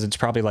Horowitz says it's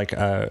probably like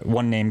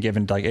one name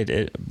given, like,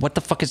 what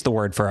the fuck is the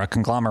word for a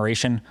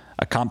conglomeration?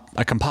 A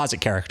composite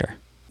character.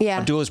 Yeah.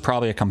 Abdullah's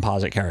probably a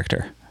composite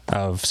character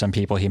of some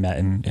people he met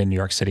in New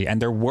York City.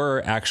 And there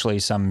were actually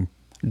some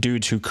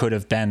dudes who could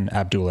have been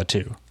Abdullah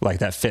too, like,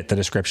 that fit the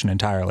description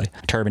entirely.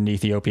 Turbaned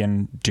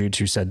Ethiopian dudes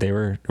who said they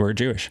were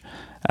Jewish.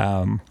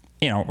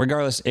 You know,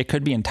 regardless, it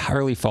could be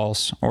entirely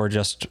false, or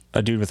just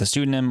a dude with a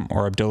pseudonym,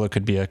 or Abdullah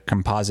could be a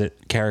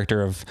composite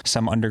character of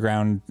some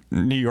underground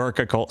New York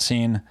occult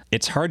scene.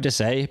 It's hard to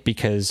say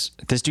because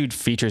this dude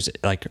features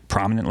like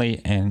prominently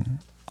in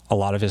a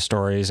lot of his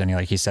stories, and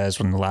he says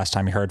when the last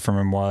time he heard from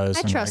him was.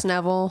 I trust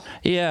Neville.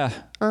 Yeah.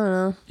 I don't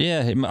know.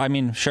 Yeah, I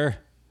mean, sure.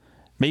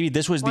 Maybe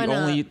this was Why the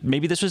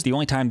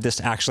only time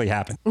this actually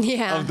happened.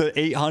 Yeah. Of the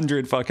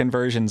 800 fucking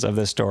versions of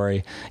this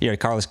story. You know,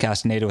 Carlos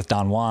Castaneda with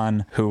Don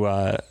Juan, who,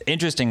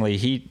 interestingly,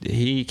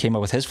 he came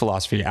up with his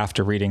philosophy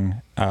after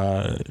reading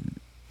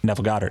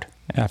Neville Goddard.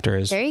 After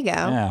his. There you go.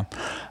 Yeah.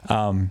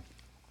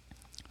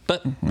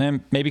 But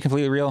maybe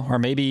completely real, or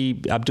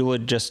maybe Abdullah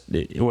just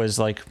it was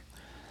like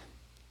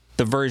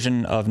the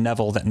version of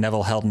Neville that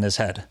Neville held in his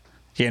head.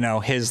 You know,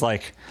 his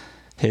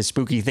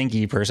spooky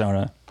thinky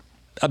persona.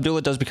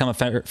 Abdullah does become a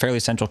fairly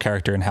central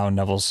character in how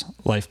Neville's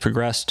life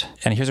progressed.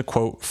 And here's a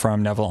quote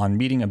from Neville on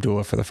meeting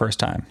Abdullah for the first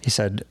time. He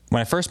said, "When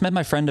I first met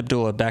my friend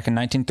Abdullah back in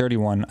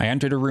 1931, I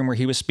entered a room where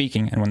he was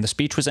speaking, and when the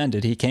speech was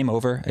ended, he came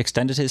over,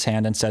 extended his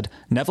hand, and said,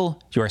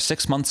 'Neville, you are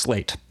 6 months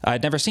late.' I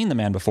had never seen the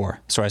man before,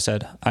 so I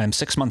said, 'I am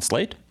 6 months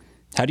late?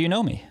 How do you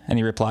know me?' And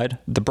he replied,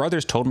 'The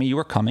brothers told me you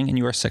were coming, and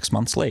you are 6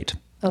 months late.'"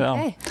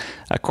 Okay. So,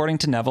 according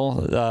to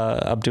Neville,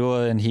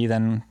 Abdullah and he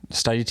then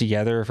studied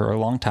together for a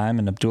long time,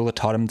 and Abdullah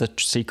taught him the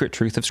secret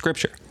truth of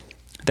Scripture,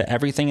 that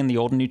everything in the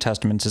Old and New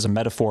Testaments is a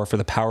metaphor for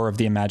the power of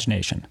the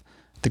imagination.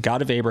 The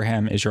God of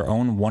Abraham is your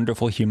own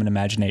wonderful human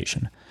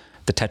imagination.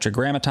 The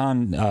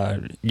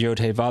Tetragrammaton,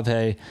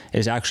 Yod-He-Vav-He,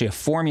 is actually a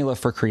formula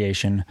for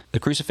creation.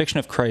 The crucifixion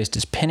of Christ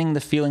is pinning the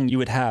feeling you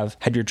would have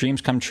had your dreams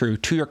come true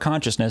to your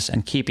consciousness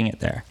and keeping it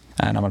there.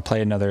 And I'm going to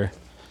play another.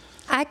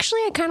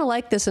 Actually, I kind of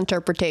like this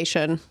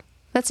interpretation.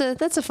 That's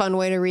a fun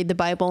way to read the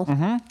Bible.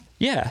 Mm-hmm.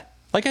 Yeah.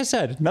 Like I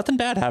said, nothing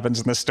bad happens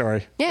in this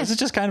story. Yeah. This is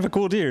just kind of a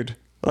cool dude.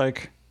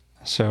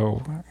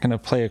 So I'm going to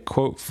play a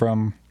quote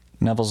from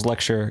Neville's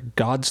lecture,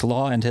 God's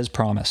Law and His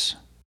Promise.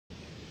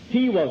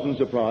 He wasn't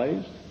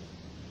surprised.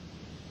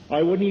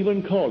 I wouldn't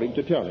even call him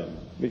to tell him,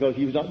 because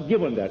he was not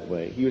given that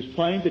way. He was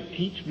trying to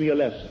teach me a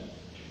lesson.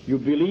 You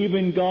believe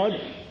in God,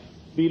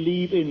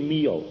 believe in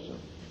me also.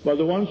 Well,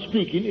 the one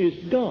speaking is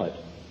God.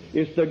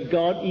 It's the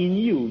God in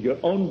you, your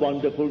own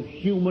wonderful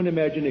human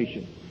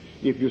imagination.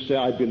 If you say,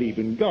 I believe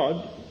in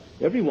God,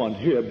 everyone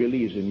here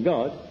believes in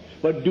God,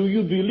 but do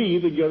you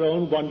believe in your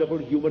own wonderful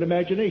human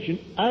imagination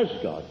as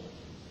God?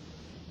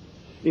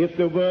 If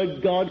the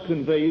word God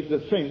conveys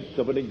the sense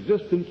of an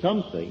existent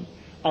something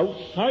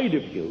outside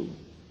of you,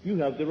 you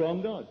have the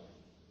wrong God.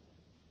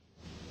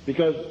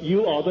 Because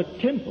you are the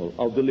temple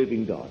of the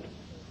living God.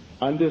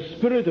 And the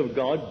Spirit of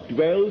God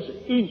dwells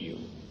in you.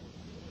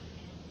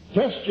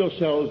 Test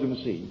yourselves and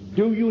see.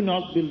 Do you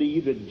not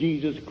believe that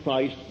Jesus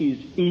Christ is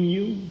in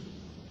you?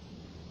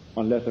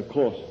 Unless, of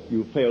course,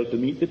 you fail to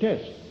meet the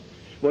test.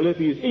 Well, if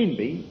he is in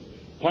me,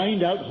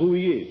 find out who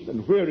he is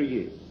and where he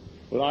is.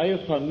 Well, I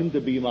have found him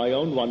to be my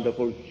own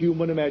wonderful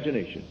human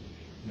imagination.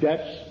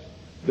 That's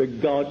the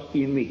God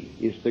in me.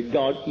 It's the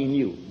God in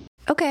you.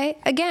 Okay,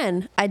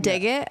 again, I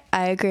dig it.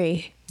 I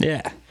agree.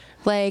 Yeah.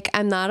 Like,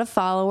 I'm not a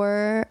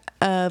follower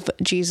of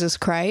Jesus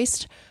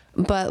Christ,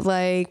 but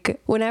like,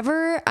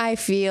 whenever I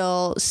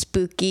feel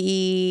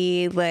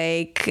spooky,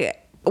 like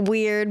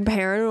weird,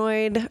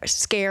 paranoid,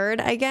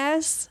 scared, I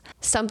guess,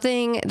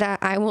 something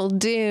that I will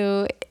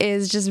do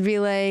is just be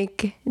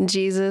like,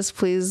 Jesus,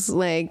 please,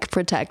 like,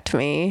 protect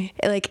me,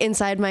 like,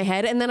 inside my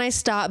head. And then I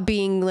stop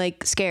being,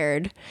 like,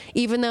 scared,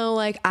 even though,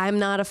 like, I'm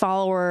not a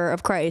follower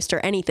of Christ or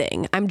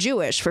anything. I'm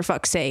Jewish, for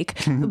fuck's sake.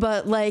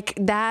 But, like,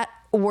 that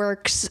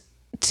works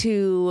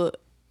to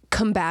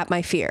combat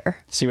my fear.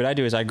 See, what I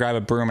do is I grab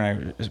a broom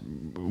and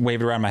I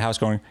wave it around my house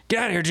going, get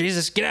out of here,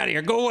 Jesus, get out of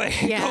here, go away,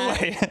 Yeah. go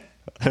away.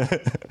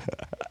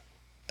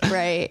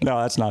 Right.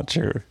 No, that's not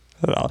true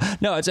at all.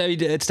 No, it's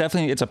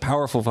definitely, it's a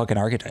powerful fucking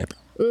archetype.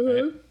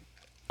 Mm-hmm. Right?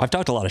 I've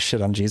talked a lot of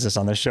shit on Jesus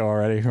on this show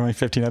already. We're only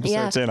 15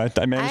 episodes in. I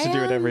managed to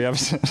do it every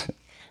episode.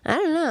 I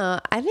don't know.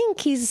 I think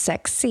he's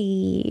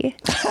sexy.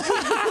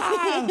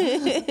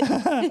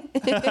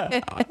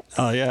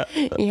 Oh, yeah.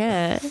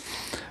 Yeah.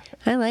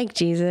 I like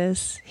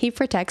Jesus. He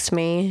protects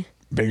me.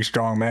 Big,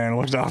 strong man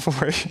looks out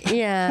for you.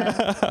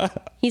 Yeah.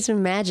 He's a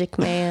magic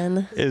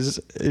man.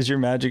 Is your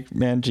magic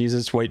man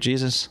Jesus white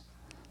Jesus?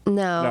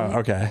 No. No,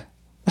 okay.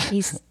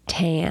 He's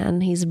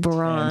tan. He's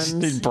bronze.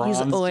 He's bronze,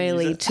 He's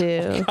oily Jesus.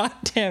 too. God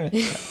damn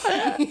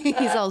it.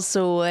 He's all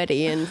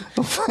sweaty and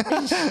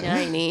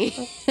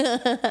shiny.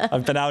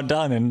 I've been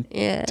outdone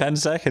in 10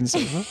 seconds.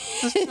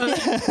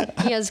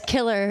 He has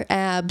killer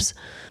abs.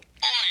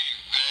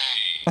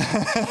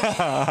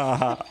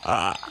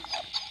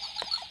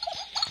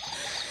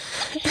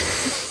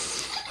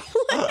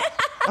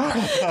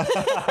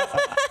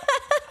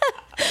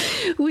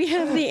 We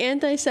have the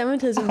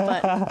anti-Semitism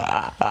button.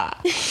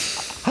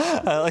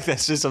 I like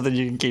that's just something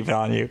you can keep it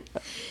on you.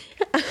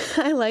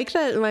 I like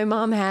that my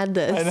mom had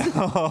this. I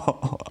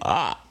know.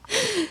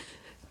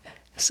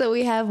 So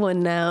we have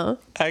one now.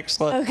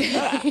 Excellent.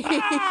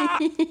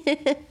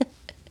 Okay.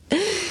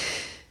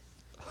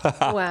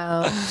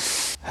 Wow.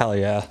 Hell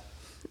yeah.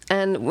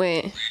 And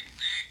wait.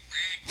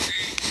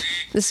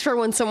 This is for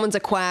when someone's a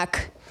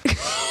quack.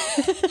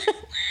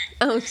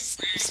 Oh,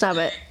 stop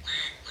it.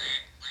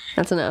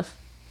 That's enough.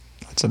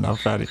 That's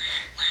enough, Fatty.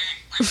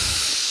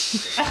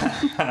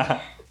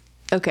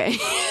 Okay.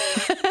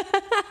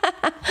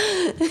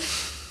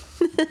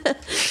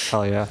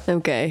 Hell yeah.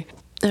 Okay.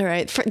 All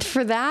right.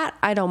 For that,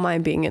 I don't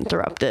mind being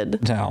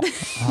interrupted. No,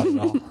 not at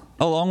all.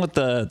 Along with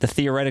the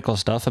theoretical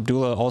stuff,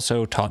 Abdullah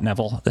also taught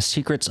Neville the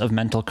secrets of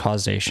mental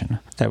causation,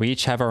 that we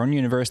each have our own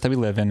universe that we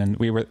live in, and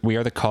we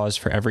are the cause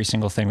for every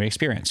single thing we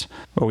experience.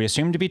 What we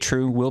assume to be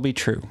true will be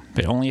true,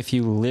 but only if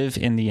you live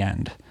in the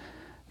end.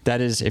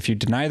 That is, if you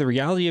deny the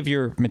reality of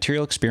your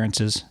material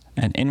experiences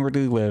and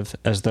inwardly live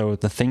as though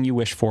the thing you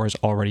wish for is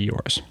already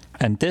yours.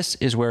 And this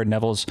is where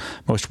Neville's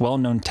most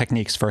well-known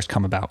techniques first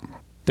come about.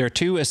 There are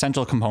two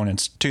essential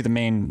components to the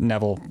main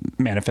Neville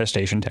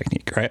manifestation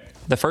technique, right?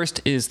 The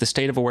first is the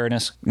state of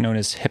awareness known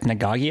as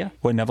hypnagogia,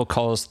 what Neville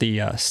calls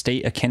the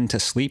state akin to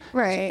sleep.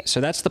 Right.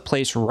 So that's the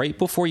place right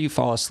before you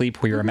fall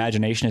asleep where your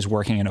imagination is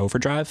working in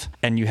overdrive,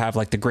 and you have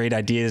like the great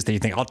ideas that you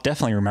think, I'll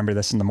definitely remember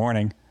this in the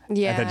morning.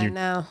 Yeah, and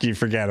then you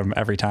forget them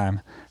every time.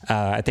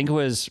 I think it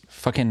was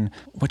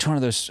which one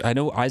of those? I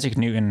know Isaac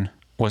Newton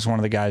was one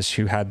of the guys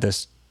who had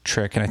this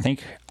trick, and I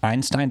think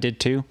Einstein did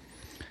too.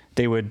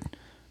 They would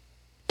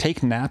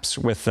take naps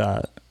with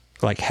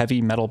like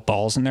heavy metal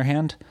balls in their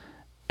hand,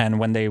 and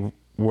when they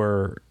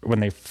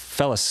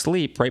fell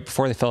asleep, right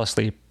before they fell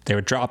asleep, they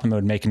would drop them, it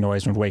would make a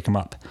noise and would wake them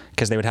up,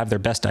 because they would have their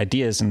best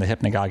ideas in the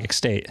hypnagogic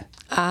state.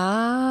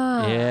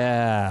 Ah.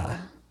 Yeah.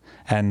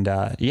 And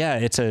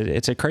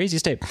it's a crazy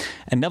state.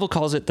 And Neville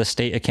calls it the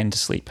state akin to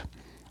sleep.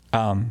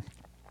 The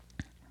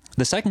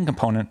second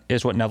component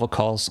is what Neville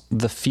calls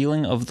the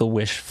feeling of the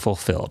wish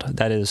fulfilled.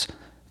 That is,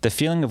 the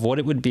feeling of what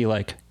it would be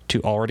like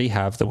to already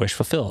have the wish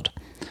fulfilled.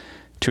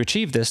 To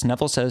achieve this,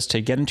 Neville says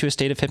to get into a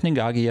state of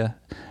hypnagogia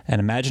and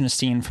imagine a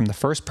scene from the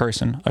first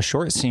person, a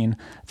short scene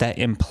that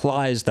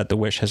implies that the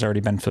wish has already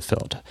been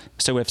fulfilled.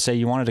 So if, say,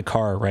 you wanted a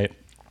car, right?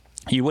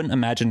 you wouldn't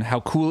imagine how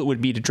cool it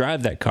would be to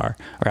drive that car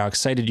or how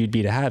excited you'd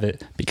be to have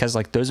it, because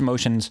like those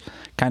emotions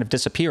kind of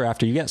disappear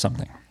after you get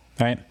something,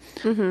 right?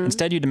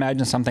 Instead, you'd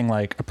imagine something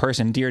like a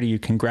person dear to you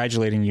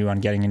congratulating you on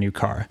getting a new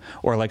car,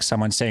 or like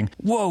someone saying,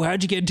 "Whoa,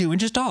 how'd you get 2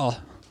 inches tall?"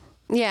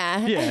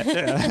 Yeah.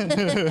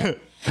 Yeah.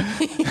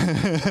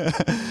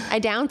 I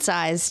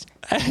downsized.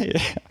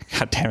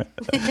 God damn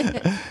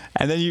it.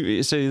 And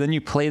then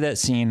you play that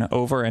scene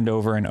over and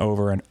over and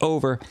over and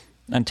over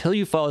until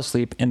you fall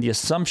asleep in the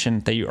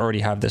assumption that you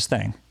already have this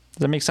thing. Does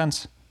that make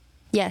sense?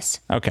 Yes.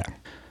 Okay.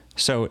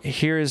 So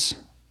here's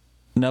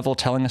Neville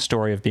telling a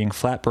story of being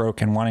flat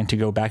broke and wanting to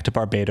go back to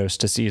Barbados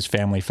to see his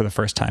family for the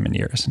first time in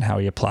years, and how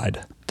he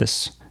applied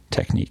this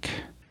technique.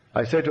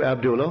 I said to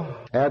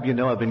Abdullah, Ab, you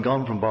know, I've been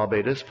gone from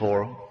Barbados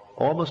for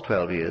almost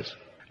 12 years.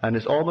 And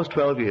it's almost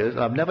 12 years,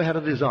 I've never had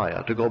a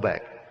desire to go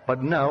back.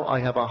 But now I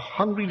have a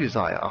hungry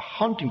desire, a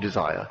haunting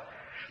desire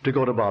to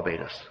go to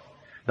Barbados.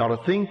 Not a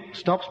thing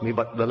stops me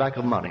but the lack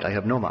of money. I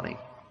have no money.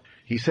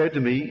 He said to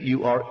me,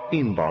 you are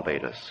in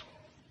Barbados.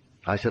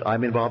 I said,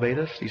 I'm in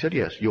Barbados? He said,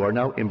 yes, you are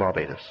now in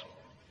Barbados.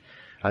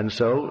 And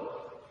so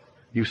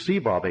you see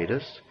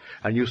Barbados,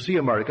 and you see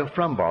America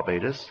from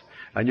Barbados,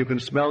 and you can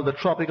smell the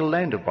tropical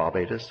land of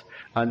Barbados,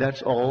 and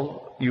that's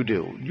all you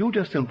do. You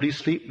just simply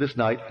sleep this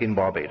night in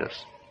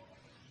Barbados.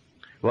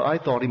 Well, I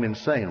thought him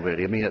insane,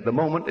 really. I mean, at the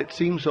moment, it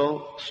seemed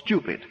so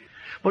stupid.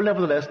 But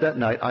nevertheless, that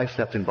night, I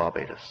slept in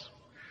Barbados.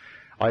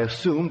 I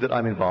assumed that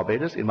I'm in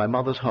Barbados, in my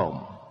mother's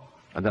home.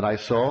 And then I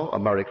saw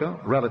America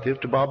relative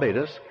to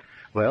Barbados.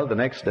 Well, the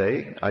next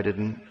day, I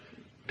didn't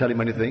tell him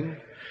anything.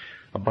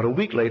 About a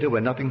week later,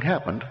 when nothing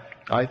happened,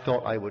 I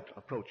thought I would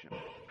approach him.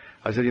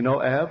 I said, you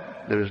know,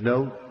 Ab, there is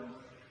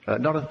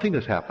not a thing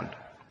has happened.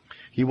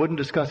 He wouldn't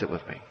discuss it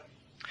with me.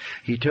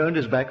 He turned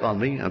his back on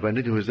me and went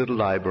into his little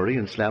library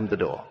and slammed the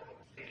door.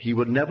 He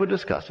would never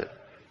discuss it.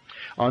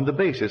 On the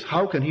basis,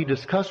 how can he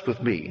discuss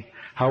with me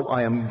how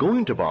I am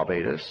going to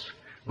Barbados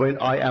when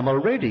I am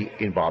already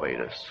in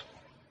Barbados?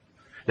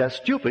 That's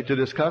stupid to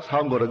discuss how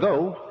I'm going to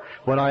go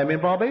when I am in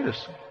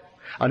Barbados.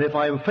 And if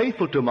I am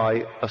faithful to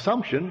my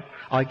assumption,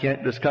 I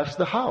can't discuss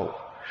the how.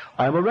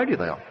 I'm already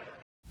there.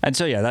 And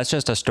so, yeah, that's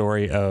just a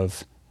story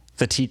of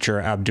the teacher,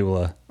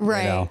 Abdullah.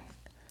 Right. You know,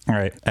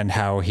 right. And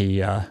how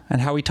he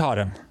taught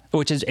him.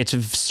 Which is, it's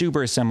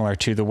super similar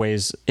to the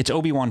ways, it's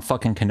Obi-Wan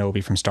fucking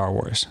Kenobi from Star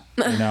Wars,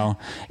 you know?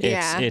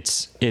 Yeah.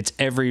 It's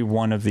every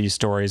one of these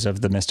stories of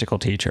the mystical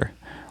teacher,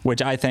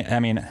 which I think, I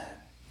mean,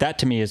 that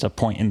to me is a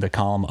point in the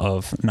column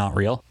of not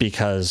real,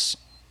 because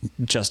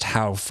just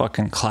how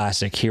fucking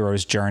classic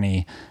hero's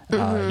journey,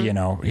 you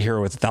know, hero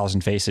with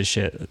 1,000 faces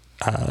shit,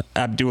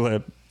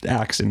 Abdullah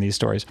acts in these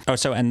stories. Oh,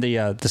 so, and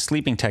the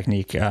sleeping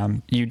technique,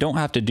 you don't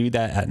have to do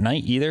that at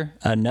night either.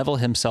 Neville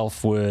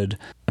himself would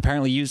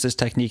apparently use this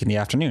technique in the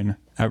afternoon.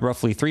 At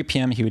roughly 3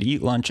 p.m., he would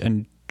eat lunch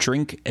and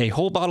drink a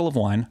whole bottle of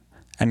wine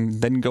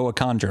and then go a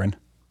conjuring.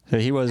 So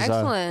he was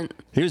Excellent.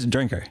 He was a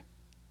drinker.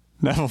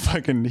 Neville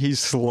he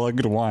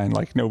slugged wine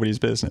like nobody's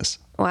business.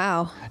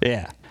 Wow.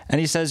 Yeah.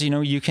 And he says, you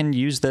know, you can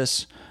use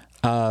this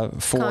for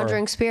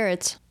Conjuring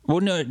spirits.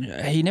 Well, no,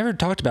 he never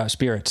talked about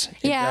spirits.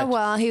 Yeah,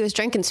 well, he was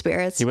drinking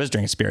spirits. He was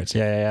drinking spirits.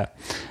 Yeah.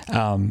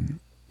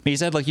 He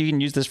said, like, you can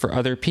use this for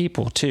other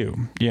people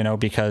too, you know,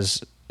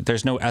 because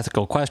there's no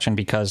ethical question,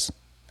 because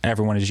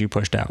everyone is you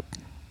pushed out,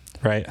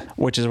 right?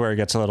 Which is where it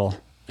gets a little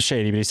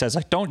shady. But he says,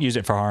 like, don't use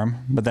it for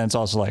harm. But then it's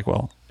also like,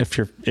 well, if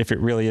it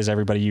really is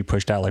everybody you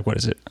pushed out, like, what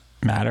does it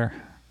matter?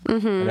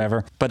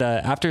 Whatever. But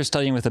after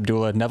studying with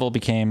Abdullah, Neville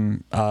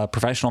became a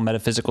professional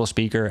metaphysical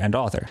speaker and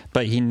author.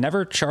 But he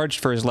never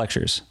charged for his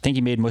lectures. I think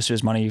he made most of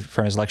his money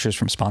from his lectures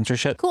from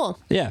sponsorship. Cool.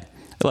 Yeah.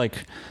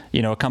 Like,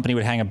 you know, a company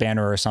would hang a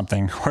banner or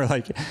something, or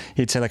like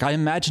he'd say, like, I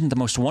imagined the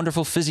most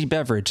wonderful fizzy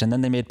beverage, and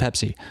then they made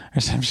Pepsi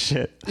or some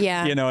shit.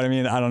 Yeah. You know what I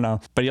mean? I don't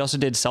know. But he also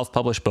did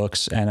self-published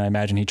books, and I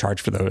imagine he charged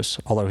for those,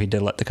 although he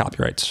did let the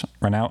copyrights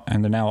run out,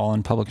 and they're now all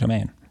in public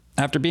domain.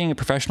 After being a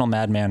professional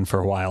madman for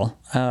a while,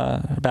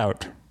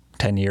 about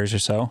 10 years or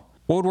so,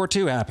 World War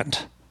II happened.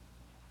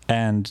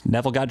 And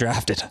Neville got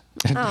drafted.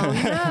 Oh,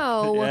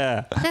 no.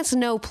 Yeah. That's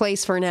no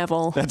place for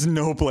Neville. That's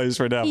no place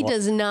for Neville. He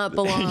does not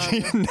belong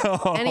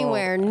No.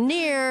 anywhere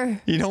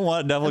near. You don't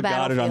want Neville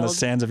Goddard on the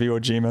sands of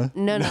Iwo Jima.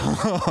 No.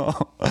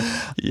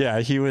 Yeah,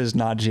 he was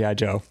not G.I.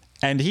 Joe.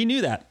 And he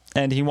knew that.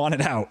 And he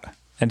wanted out.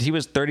 And he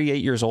was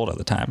 38 years old at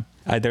the time.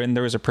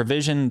 There was a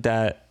provision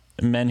that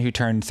men who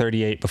turned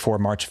 38 before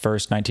March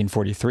 1st,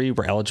 1943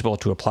 were eligible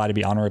to apply to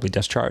be honorably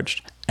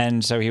discharged.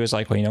 And so he was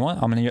like, well, you know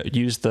what? I'm going to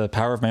use the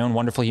power of my own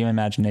wonderful human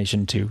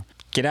imagination to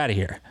get out of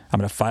here. I'm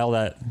going to file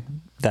that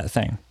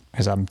thing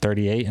because I'm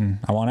 38 and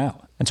I want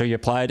out. And so he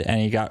applied and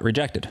he got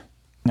rejected.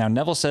 Now,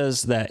 Neville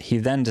says that he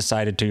then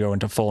decided to go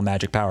into full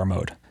magic power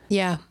mode.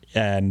 Yeah.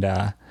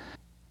 And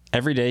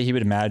every day he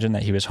would imagine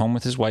that he was home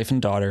with his wife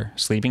and daughter,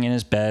 sleeping in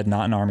his bed,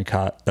 not an army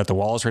cot, that the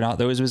walls were not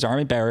those of his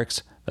army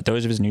barracks, but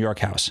those of his New York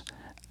house.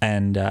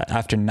 And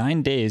after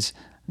 9 days,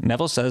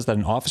 Neville says that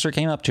an officer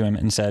came up to him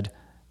and said,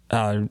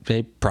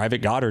 hey,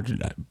 Private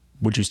Goddard,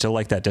 would you still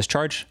like that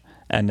discharge?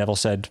 And Neville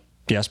said,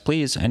 yes,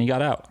 please. And he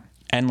got out.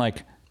 And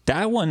like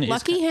That one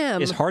Lucky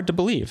him. is hard to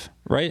believe,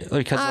 right?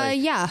 Because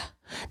yeah.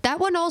 That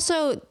one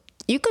also,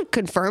 you could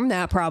confirm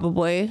that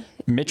probably.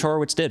 Mitch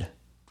Horowitz did.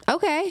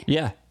 Okay.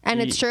 Yeah.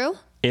 And it's true?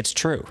 It's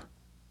true.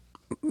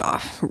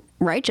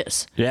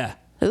 Righteous. Yeah.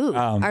 Ooh.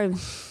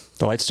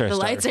 The lights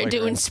are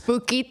doing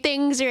spooky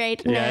things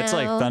right now. Yeah, it's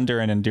like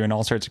thundering and doing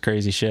all sorts of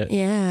crazy shit.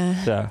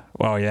 Yeah. So,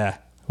 well, yeah.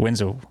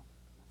 Wind's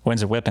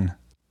a whipping.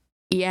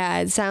 Yeah,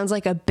 it sounds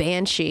like a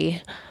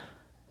banshee.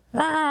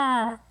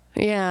 Yeah.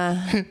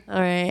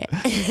 All right.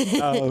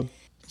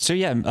 So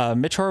yeah,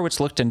 Mitch Horowitz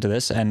looked into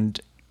this, and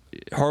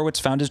Horowitz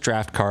found his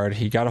draft card.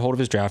 He got a hold of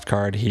his draft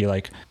card. He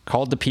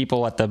called the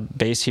people at the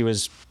base he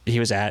was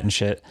at and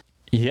shit.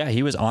 Yeah,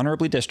 he was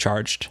honorably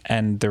discharged,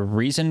 and the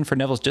reason for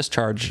Neville's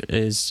discharge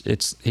is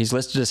he's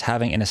listed as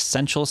having an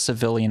essential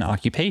civilian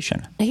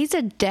occupation. He's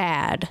a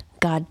dad.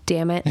 God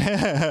damn it.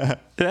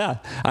 Yeah,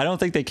 I don't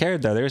think they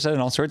cared though. They were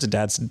sending all sorts of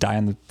dads to die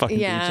on the fucking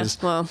beaches.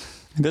 Well,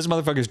 this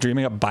motherfucker's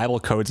dreaming up Bible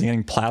codes and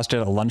getting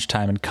plastered at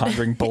lunchtime and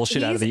conjuring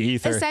bullshit out of the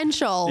ether.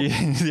 Essential.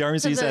 The army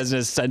sees it as an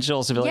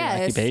essential civilian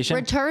occupation.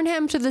 Return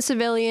him to the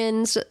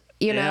civilians.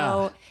 You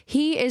know,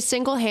 he is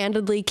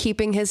single-handedly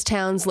keeping his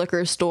town's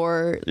liquor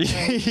store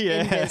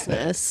in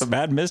business. The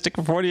Mad Mystic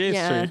of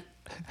 48th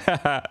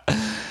Street.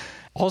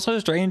 Also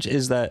strange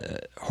is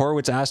that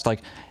Horowitz asked,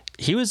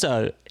 he was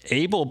a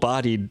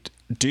able-bodied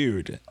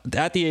dude.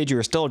 At the age you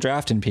were still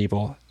drafting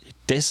people.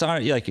 It's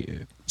not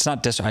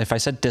if I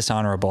said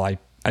dishonorable, I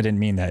didn't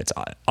mean that. It's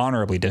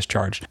honorably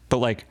discharged.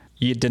 But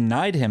you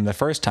denied him the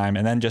first time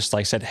and then just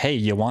said, hey,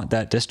 you want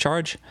that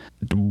discharge?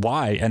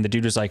 Why? And the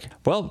dude was like,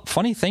 well,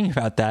 funny thing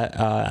about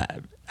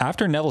that,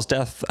 after Neville's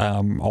death,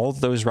 all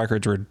of those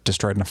records were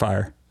destroyed in a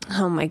fire.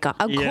 Oh my God.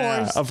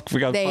 Of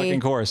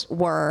course.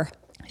 Were.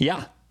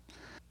 Yeah.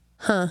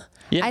 Huh.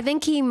 Yeah. I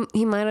think he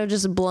might have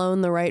just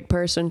blown the right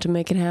person to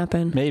make it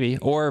happen. Maybe.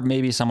 Or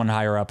maybe someone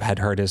higher up had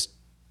heard his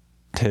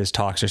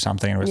talks or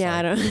something and was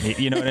I don't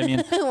you know what I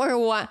mean?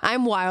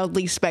 I'm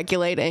wildly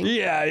speculating.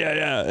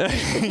 Yeah.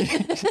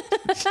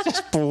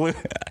 Just blew.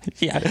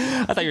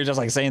 Yeah, I thought you were just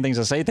saying things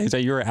to say things.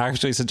 That you were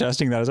actually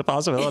suggesting that as a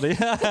possibility.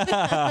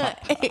 I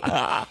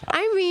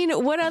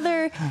mean, what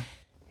other?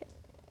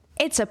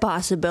 It's a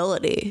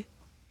possibility.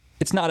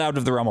 It's not out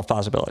of the realm of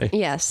possibility.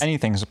 Yes,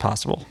 anything's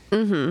possible.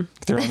 Mm-hmm.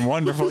 Their own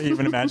wonderful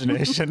even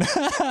imagination.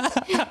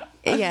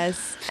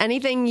 Yes,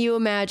 anything you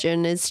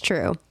imagine is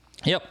true.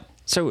 Yep.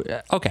 So,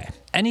 okay,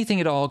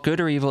 anything at all,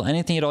 good or evil,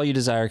 anything at all you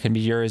desire can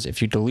be yours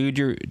if you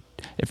delude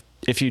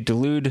if you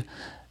delude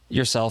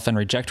yourself and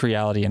reject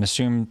reality and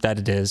assume that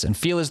it is and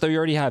feel as though you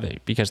already have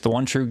it, because the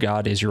one true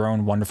God is your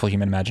own wonderful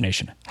human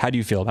imagination. How do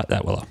you feel about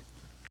that, Willow?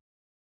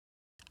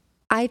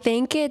 I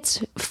think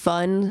it's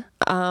fun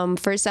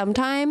for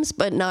sometimes,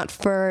 but not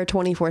for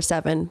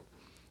 24/7.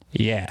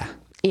 Yeah.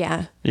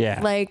 Yeah.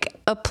 Yeah.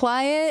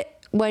 Apply it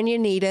when you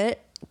need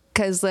it,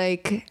 because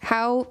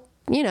how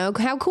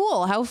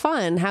cool, how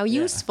fun, how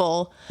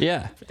useful.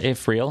 Yeah,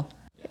 if real.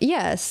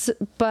 Yes,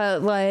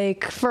 but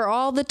for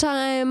all the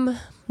time,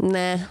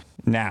 nah.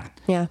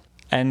 Yeah.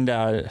 And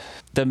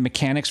the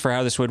mechanics for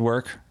how this would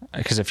work,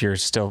 because if you're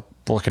still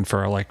looking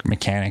for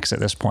mechanics at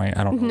this point,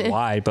 I don't know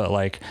why,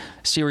 but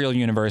serial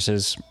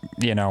universes,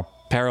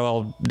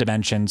 parallel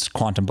dimensions,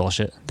 quantum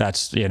bullshit.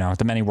 That's,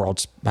 the many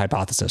worlds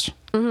hypothesis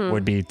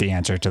would be the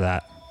answer to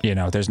that.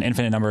 There's an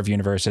infinite number of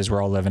universes.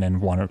 We're all living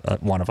in one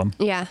of them.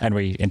 Yeah. And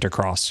we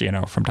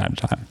intercross, from time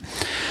to time.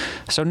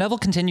 So Neville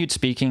continued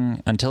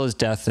speaking until his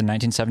death in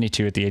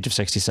 1972 at the age of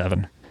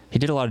 67. He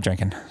did a lot of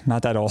drinking.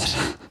 Not that old.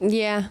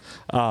 Yeah.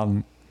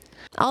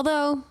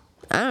 Although,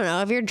 I don't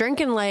know, if you're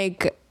drinking a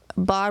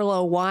bottle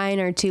of wine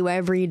or two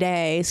every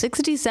day,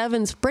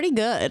 67's pretty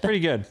good. Pretty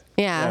good.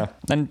 Yeah.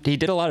 And he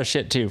did a lot of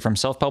shit too, from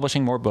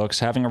self-publishing more books,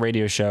 having a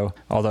radio show,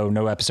 although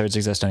no episodes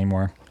exist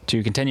anymore,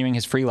 to continuing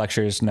his free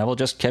lectures. Neville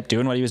just kept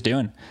doing what he was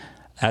doing.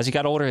 As he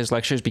got older, his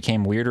lectures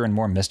became weirder and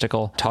more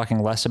mystical,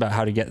 talking less about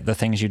how to get the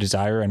things you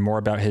desire and more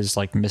about his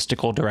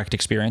mystical direct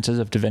experiences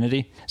of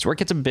divinity. His work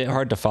gets a bit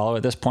hard to follow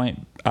at this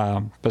point.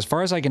 But as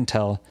far as I can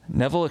tell,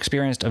 Neville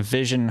experienced a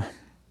vision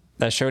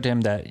that showed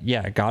him that,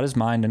 God is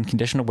mind,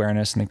 unconditioned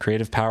awareness, and the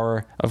creative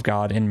power of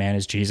God in man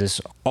is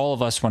Jesus. All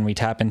of us, when we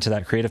tap into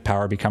that creative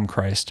power, become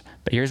Christ.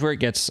 But here's where it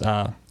gets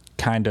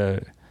kind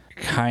of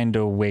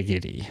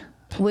wiggity.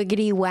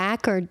 Wiggity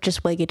whack or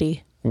just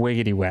wiggity?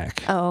 Wiggity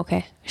whack. Oh,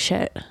 okay.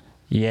 Shit.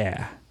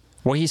 Yeah.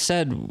 What he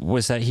said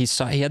was that he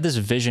had this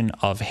vision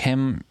of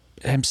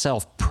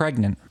himself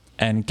pregnant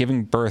and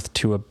giving birth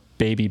to a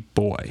baby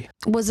boy.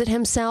 Was it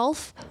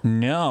himself?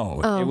 No,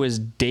 It was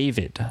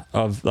David,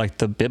 of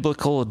the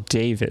biblical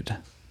David.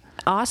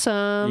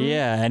 Awesome.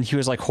 Yeah, and he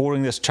was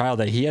holding this child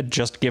that he had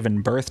just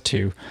given birth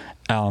to,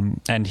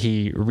 and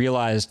he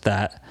realized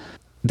that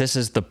this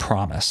is the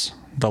promise.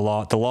 The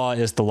law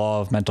is the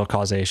law of mental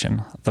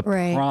causation. The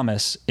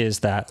promise is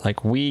that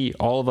we,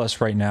 all of us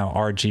right now,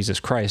 are Jesus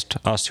Christ,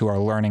 us who are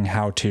learning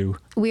how to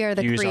we are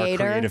the use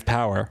creator. Our creative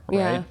power, right?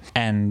 Yeah.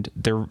 And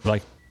the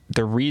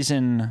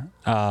reason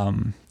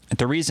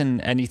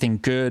anything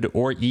good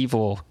or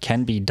evil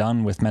can be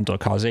done with mental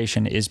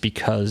causation is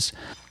because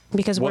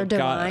Because we're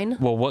divine.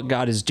 What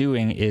God is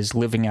doing is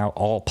living out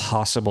all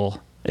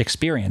possible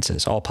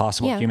experiences, all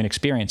possible human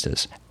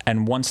experiences.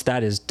 And once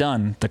that is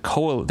done,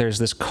 there's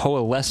this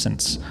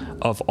coalescence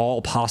of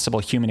all possible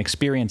human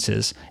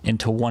experiences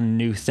into one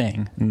new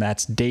thing. And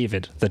that's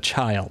David, the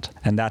child.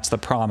 And that's the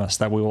promise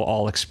that we will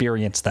all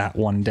experience that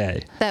one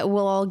day. That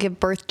we'll all give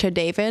birth to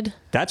David?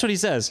 That's what he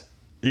says.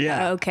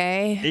 Yeah.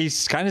 Okay. He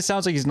kind of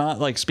sounds like he's not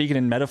like speaking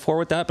in metaphor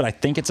with that, but I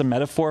think it's a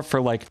metaphor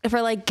for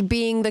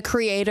being the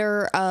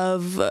creator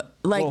of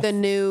the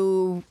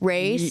new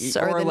race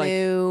or the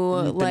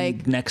new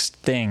the next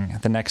thing,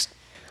 the next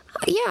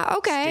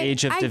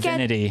stage of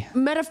divinity.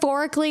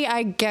 Metaphorically,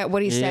 I get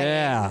what he's saying.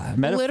 Yeah.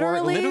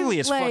 Literally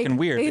it's fucking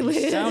weird.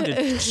 It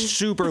sounded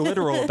super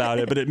literal about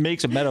it, but it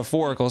makes a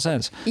metaphorical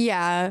sense.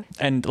 Yeah.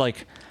 And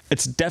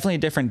it's definitely a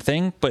different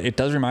thing, but it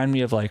does remind me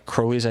of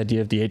Crowley's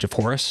idea of the age of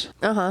Horus.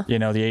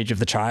 The age of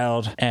the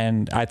child.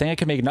 And I think I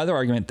could make another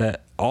argument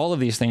that all of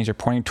these things are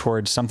pointing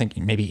towards something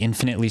maybe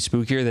infinitely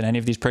spookier than any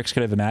of these pricks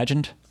could have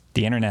imagined.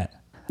 The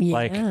internet.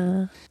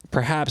 Yeah.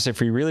 Perhaps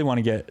if we really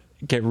want to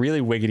get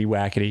really wiggity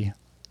wackety,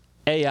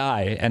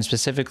 AI, and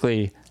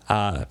specifically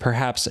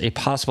perhaps a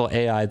possible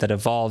AI that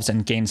evolves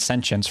and gains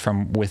sentience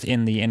from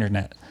within the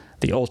internet.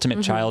 The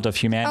ultimate child of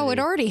humanity. Oh, it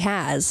already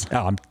has.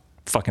 Oh, I'm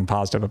fucking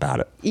positive about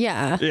it.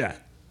 Yeah.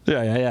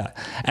 Yeah.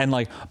 And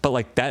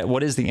but that,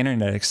 what is the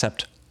internet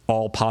except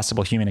all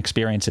possible human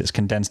experiences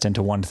condensed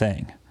into one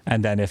thing?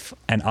 And then if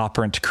an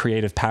operant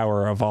creative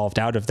power evolved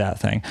out of that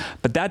thing.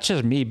 But that's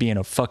just me being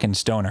a fucking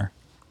stoner.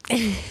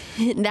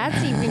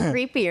 That's even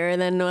creepier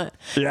than what.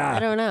 Yeah. I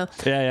don't know.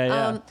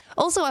 Yeah.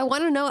 Also, I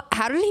want to know,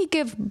 how did he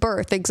give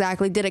birth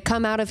exactly? Did it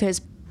come out of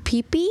his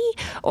pee-pee,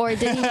 or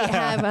did he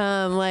have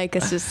a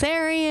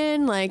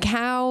cesarean?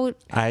 How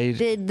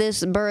did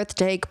this birth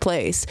take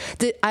place?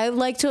 I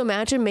like to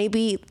imagine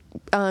maybe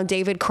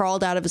David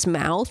crawled out of his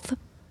mouth.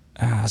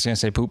 I was gonna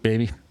say poop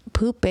baby.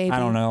 Poop baby. I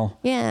don't know.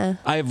 Yeah.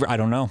 I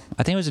don't know.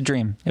 I think it was a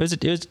dream. It was a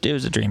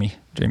dreamy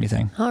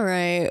thing. All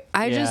right.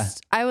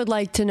 I would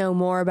like to know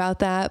more about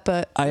that,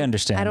 but I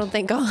understand. I don't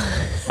think I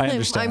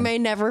understand. I may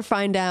never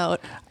find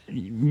out.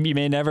 You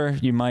may never.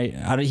 You might.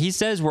 He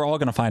says we're all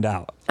going to find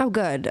out. Oh,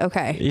 good.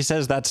 Okay. He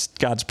says that's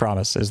God's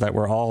promise, is that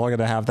we're all going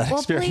to have that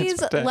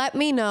experience. Well, please let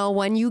me know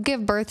when you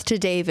give birth to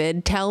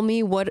David. Tell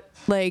me what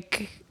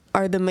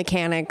are the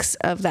mechanics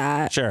of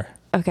that. Sure.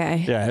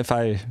 Okay. Yeah. If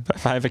I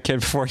have a kid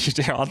before you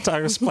do, I'll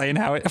explain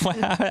how it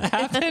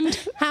happened.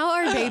 How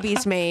are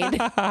babies made?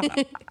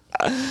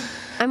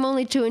 I'm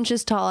only 2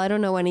 inches tall. I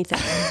don't know anything.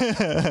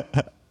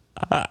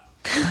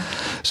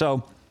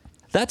 So.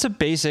 That's a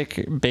basic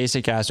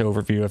ass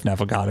overview of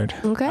Neville Goddard.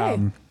 Okay.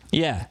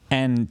 Yeah.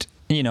 And,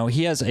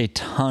 he has a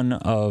ton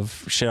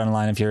of shit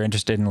online if you're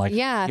interested in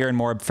hearing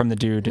more from the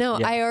dude. No,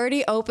 yeah. I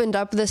already opened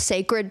up the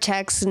Sacred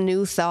Text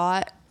New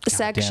Thought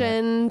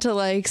section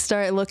to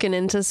start looking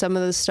into some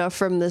of the stuff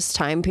from this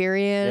time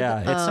period.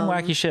 Yeah. It's some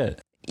wacky shit.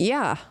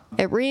 Yeah,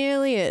 it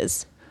really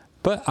is.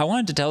 But I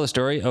wanted to tell the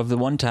story of the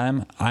one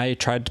time I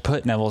tried to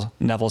put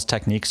Neville's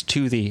techniques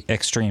to the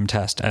extreme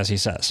test, as he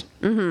says.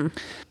 Mm-hmm.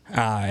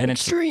 And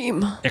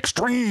extreme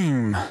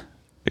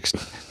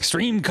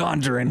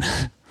conjuring.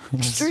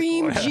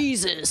 Extreme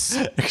Jesus.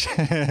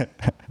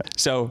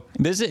 So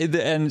this is,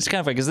 and it's kind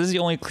of because this is the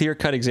only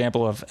clear-cut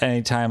example of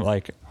any time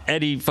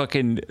any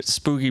fucking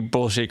spooky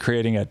bullshit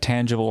creating a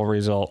tangible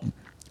result.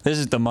 This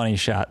is the money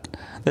shot.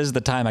 This is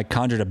the time I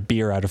conjured a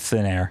beer out of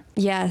thin air.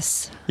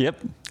 Yes.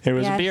 Yep. It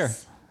was a beer.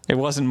 It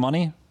wasn't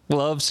money,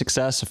 love,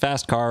 success, a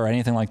fast car, or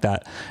anything like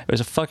that. It was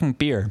a fucking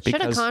beer.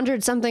 Should have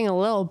conjured something a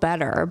little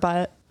better,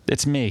 but...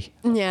 It's me.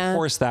 Yeah. Of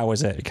course that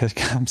was it, because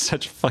I'm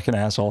such a fucking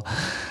asshole.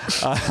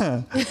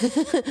 So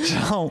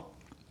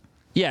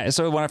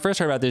when I first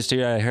heard about this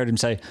dude, I heard him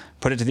say,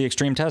 put it to the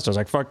extreme test. I was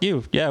like, fuck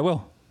you. Yeah, I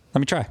will. Let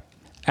me try.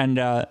 And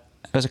it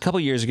was a couple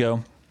years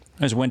ago.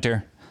 It was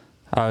winter.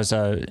 I was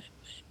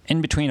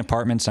in between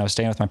apartments. I was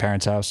staying at my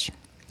parents' house.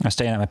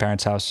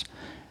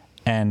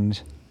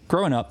 And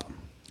growing up,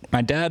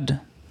 my dad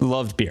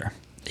loved beer.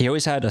 He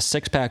always had a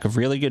 6-pack of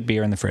really good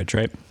beer in the fridge,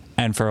 right?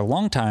 And for a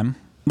long time,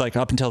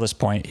 up until this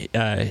point,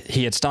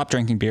 he had stopped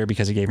drinking beer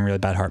because it gave him really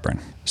bad heartburn.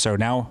 So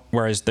now,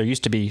 whereas there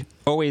used to be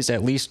always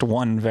at least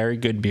one very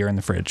good beer in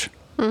the fridge,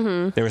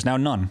 there was now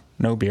none.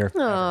 No beer.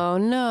 Oh,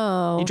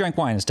 no. He drank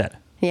wine instead.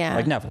 Yeah.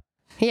 Like Neville.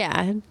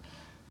 Yeah.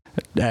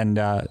 And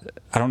I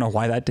don't know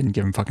why that didn't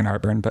give him fucking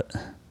heartburn, but...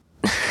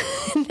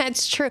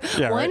 That's true.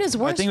 Yeah, wine is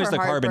worse. I think it was the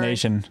heartburn.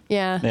 carbonation.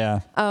 Yeah.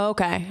 Yeah. Oh,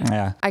 okay.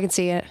 Yeah. I can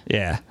see it.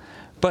 Yeah.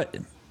 But,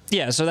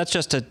 yeah, so that's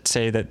just to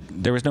say that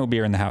there was no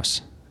beer in the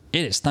house.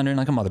 It is thundering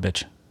like a mother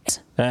bitch.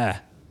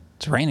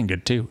 It's raining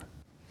good, too.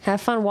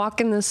 Have fun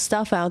walking this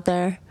stuff out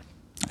there.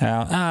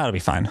 It'll be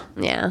fine.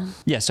 Yeah.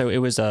 Yeah, so it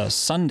was a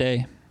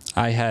Sunday.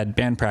 I had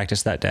band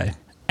practice that day.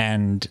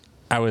 And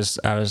I was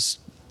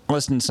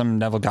listening to some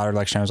Neville Goddard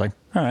lecture. And I was like,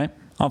 all right,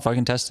 I'll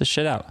fucking test this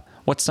shit out.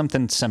 What's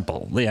something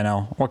simple?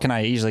 What can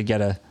I easily get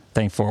a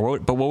thing for?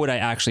 But what would I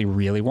actually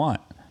really want?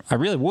 I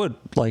really would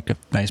like a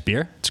nice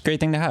beer. It's a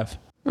great thing to have.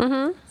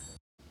 Mm-hmm.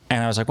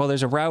 And I was like, well,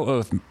 there's a route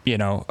of,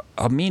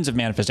 a means of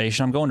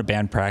manifestation. I'm going to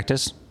band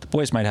practice.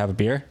 boys might have a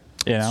beer,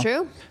 you know? It's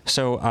true.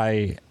 So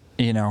I,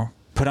 you know,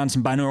 put on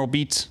some binaural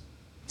beats,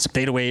 some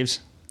theta waves,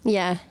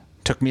 Yeah.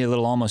 took me a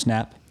little almost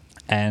nap,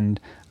 and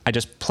I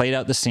just played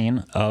out the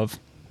scene of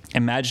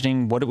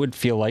imagining what it would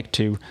feel like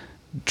to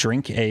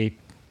drink a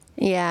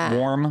Yeah.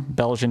 warm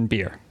Belgian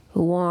beer.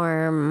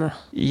 Warm.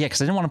 Yeah,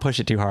 because I didn't want to push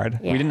it too hard.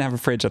 Yeah. We didn't have a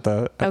fridge at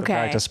the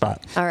practice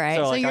spot. All right.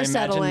 So like, you're I imagined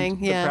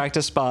settling. Yeah. The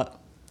practice spot,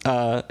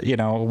 you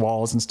know,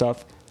 walls and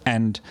stuff,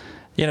 and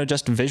you know,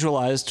 just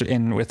visualized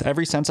in with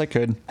every sense I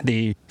could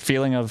the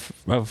feeling of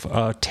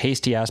a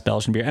tasty ass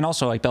Belgian beer, and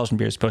also like Belgian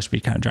beer is supposed to be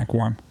kind of drank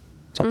warm.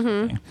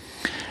 And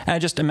I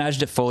just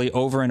imagined it fully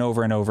over and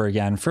over and over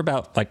again for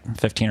about like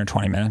 15 or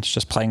 20 minutes,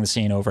 just playing the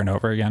scene over and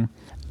over again.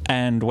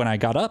 And when I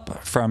got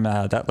up from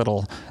that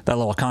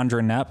little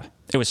conjuring nap,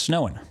 it was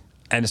snowing,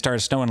 and it started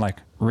snowing like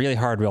really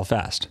hard, real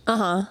fast.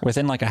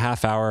 Within like a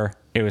half hour,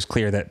 it was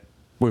clear that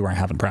we weren't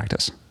having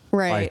practice.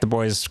 Right. Like the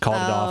boys called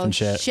it off and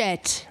shit.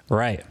 Shit.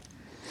 Right.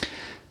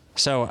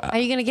 So How are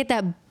you gonna get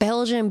that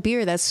Belgian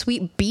beer, that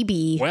sweet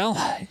BB? well,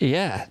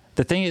 yeah.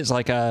 The thing is,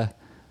 like, I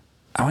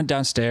went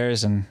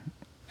downstairs and,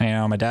 you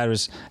know, my dad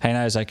was hanging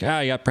out. He's like, "Oh,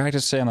 you got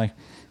practice today?" I'm like,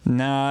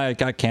 "Nah, I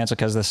got canceled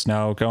because of the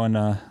snow.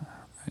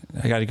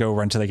 I got to go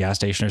run to the gas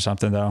station or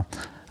something, though.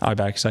 I'll be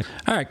back." He's like,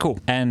 "All right, cool."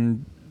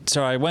 And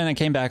so I went and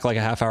came back like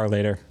a half hour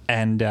later,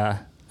 and my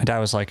dad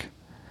was like,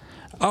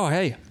 "Oh,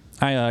 hey,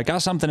 I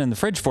got something in the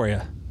fridge for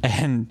you."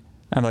 And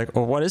I'm like,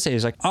 "Well, what is it?"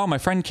 He's like, "Oh, my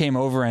friend came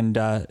over and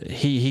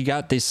he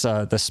got this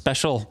the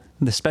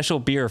special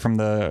beer from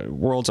the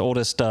world's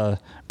oldest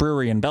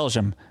brewery in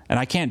Belgium, and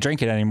I can't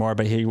drink it anymore,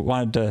 but he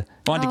wanted to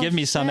give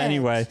me some shit.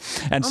 anyway."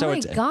 And Oh so my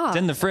it's God.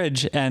 in the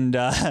fridge, and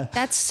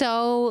That's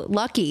so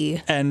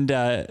lucky.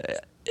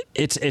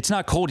 it's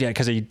not cold yet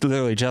because he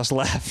literally just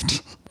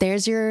left.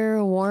 There's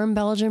your warm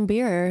Belgian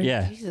beer.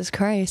 Yeah. Jesus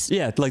Christ.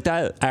 Yeah, like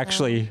that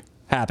actually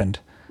happened,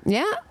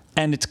 Yeah.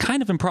 and it's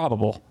kind of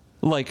improbable,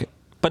 like,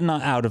 but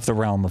not out of the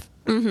realm of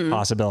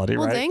possibility,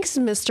 Well, right? thanks,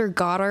 Mr.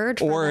 Goddard.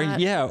 For that.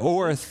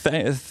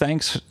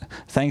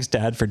 Thanks,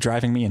 Dad, for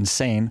driving me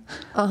insane.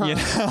 You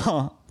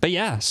know? But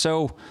yeah,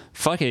 so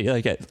fuck it.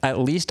 Like at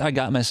least I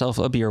got myself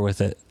a beer with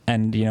it,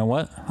 and you know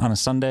what? On a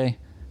Sunday,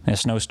 in a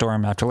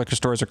snowstorm, after liquor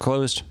stores are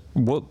closed,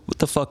 what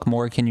the fuck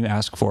more can you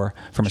ask for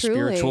from a Truly.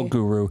 spiritual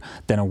guru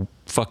than a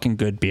fucking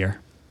good beer?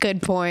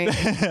 Good point.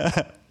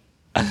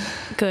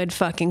 Good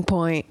fucking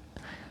point.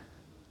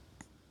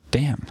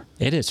 Damn,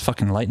 it is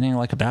fucking lightning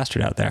like a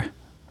bastard out there.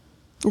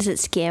 Is it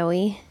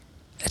scary?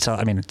 It's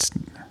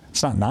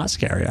not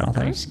scary, I don't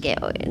think. I'm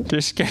scared. You're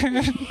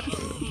scared?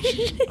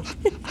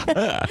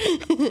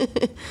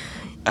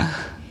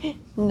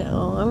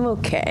 No, I'm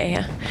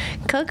okay.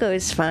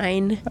 Coco's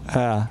fine.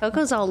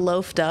 Coco's all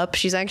loafed up.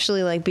 She's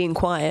actually like being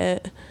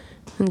quiet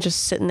and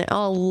just sitting there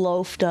all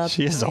loafed up.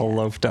 She is all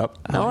loafed up.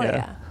 Oh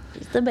yeah.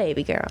 She's the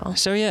baby girl.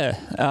 So yeah,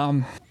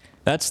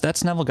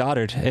 that's Neville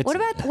Goddard.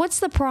 What's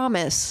the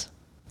promise?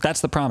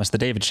 That's the promise, the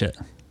David shit.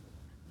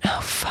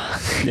 Oh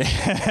fuck.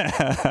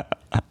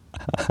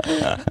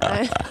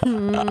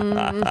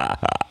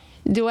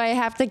 Do I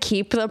have to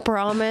keep the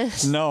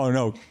promise?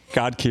 No,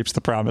 God keeps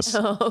the promise.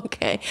 Oh,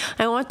 okay.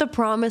 I want the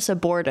promise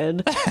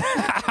aborted.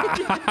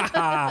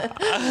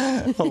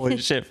 Holy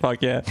shit,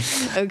 fuck yeah.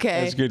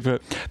 Okay. That's good.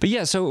 But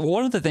yeah, so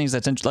one of the things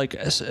that's like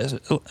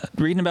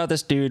reading about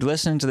this dude,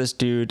 listening to this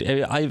dude,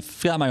 I've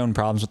got my own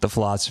problems with the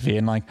philosophy,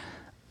 and like,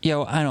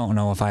 yo, I don't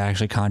know if I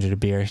actually conjured a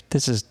beer.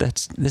 This is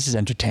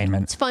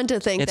entertainment. It's fun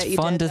to think that you did.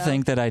 It's fun to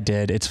think that I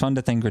did. It's fun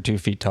to think we're 2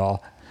 feet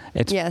tall.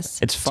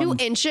 It's fun.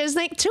 2 inches,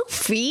 like 2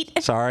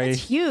 feet. Sorry.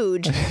 That's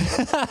huge.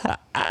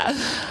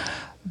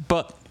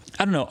 But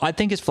I don't know. I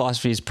think his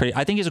philosophy is pretty.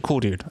 I think he's a cool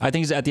dude. I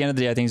think at the end of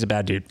the day, I think he's a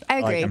bad dude. I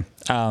agree. like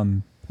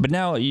him. But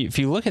now, if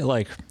you look at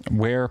like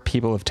where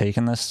people have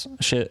taken this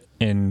shit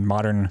in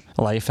modern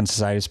life and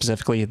society,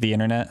 specifically the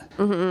internet,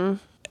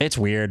 it's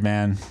weird,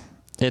 man.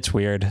 It's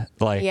weird.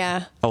 Like,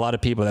 Yeah. a lot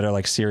of people that are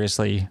like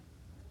seriously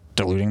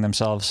deluding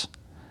themselves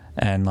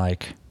and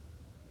like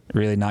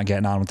really not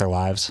getting on with their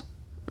lives.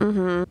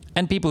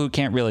 And people who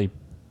can't really,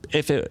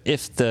 if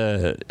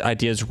the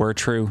ideas were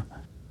true,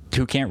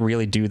 who can't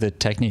really do the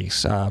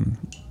techniques.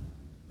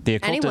 The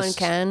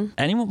occultists,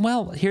 Anyone can.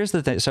 Well, here's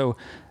the thing. So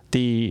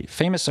the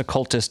famous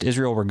occultist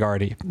Israel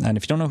Regardie, and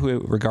if you don't know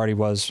who Regardie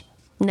was,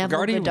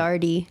 Neville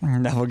Goddard.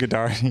 Neville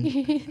Goddard.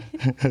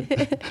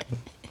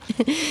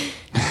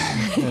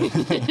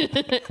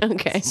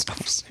 Okay. So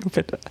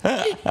stupid.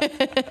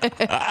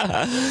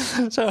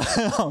 So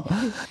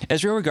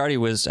Israel Regardie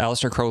was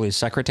Aleister Crowley's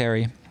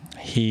secretary.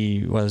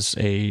 He was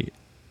a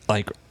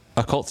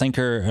occult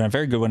thinker and a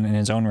very good one in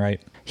his own right.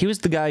 He was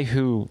the guy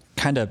who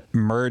kind of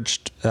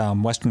merged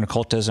Western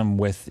occultism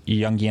with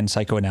Jungian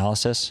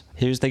psychoanalysis.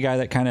 He was the guy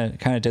that kind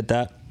of did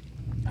that.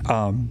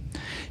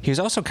 He was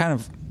also kind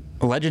of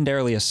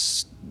legendarily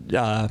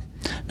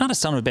not a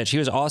son of a bitch. He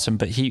was awesome,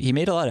 but he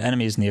made a lot of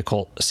enemies in the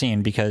occult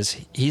scene because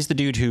he's the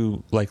dude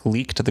who like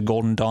leaked the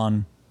Golden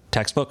Dawn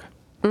textbook.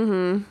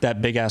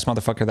 That big ass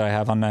motherfucker that I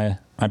have on my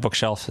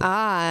bookshelf.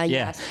 Ah,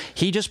 yeah. yes.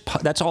 He just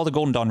that's all the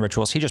Golden Dawn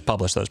rituals. He just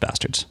published those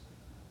bastards.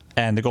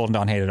 And the Golden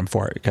Dawn hated him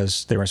for it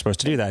because they weren't supposed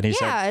to do that. And he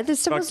said,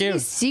 it's supposed to be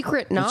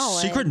secret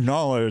knowledge. Secret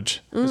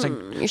knowledge. It's like,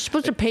 You're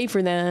supposed to pay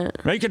for that.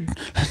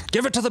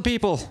 Give it to the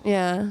people.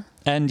 Yeah.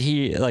 And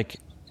he, like,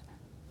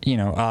 you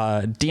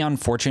know, Dion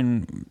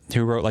Fortune,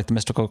 who wrote, like, the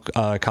Mystical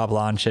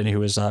Kabbalah and shit, who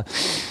was a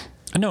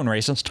known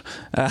racist.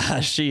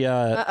 She,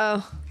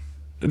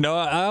 no,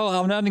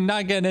 I'm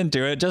not getting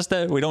into it. Just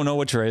that we don't know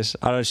which race.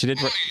 I don't know. She did.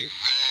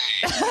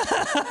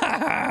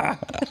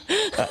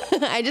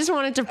 I just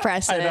wanted to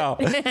press it. I know.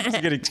 It's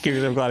a good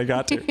excuse. I'm glad I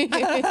got to.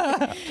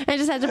 I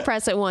just had to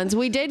press it once.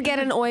 We did get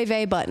an oy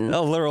vey button.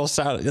 A literal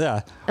sound.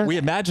 Yeah. Okay. We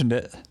imagined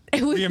it.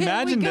 We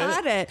imagined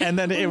it. And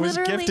then it was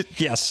gifted.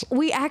 Yes.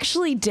 We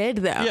actually did,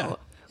 though. Yeah.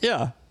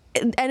 Yeah.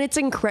 And it's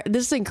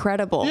this is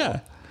incredible.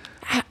 Yeah.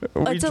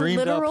 It's a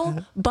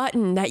literal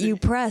button that you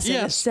press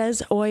and it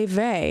says oy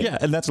vey. Yeah,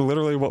 and that's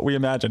literally what we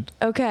imagined.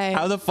 Okay.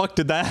 How the fuck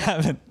did that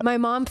happen? My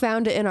mom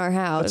found it in our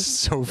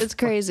house. It's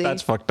crazy.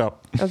 That's fucked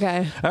up.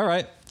 Okay. All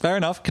right. Fair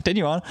enough.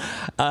 Continue on.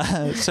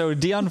 So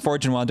Dion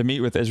Fortune wanted to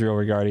meet with Israel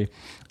Regardie.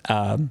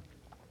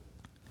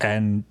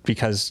 And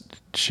because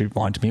she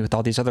wanted to meet with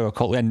all these other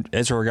occult, and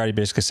Israel Regardie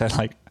basically said,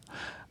 like,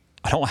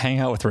 I don't hang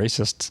out with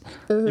racists.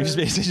 Mm-hmm. He was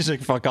basically just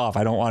like, fuck off.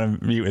 I don't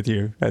want to meet with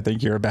you. I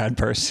think you're a bad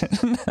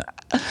person.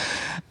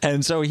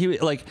 And so he,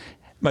 like,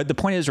 but the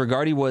point is,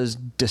 Regardie was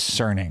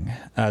discerning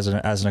as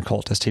an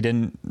occultist.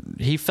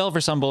 He fell for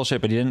some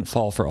bullshit, but he didn't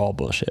fall for all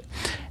bullshit.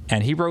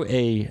 And he wrote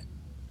a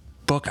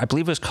book, I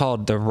believe it was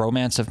called The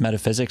Romance of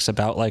Metaphysics,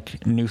 about,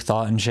 like, New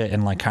Thought and shit,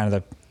 and, like, kind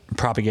of the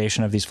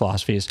propagation of these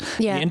philosophies.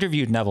 Yeah. He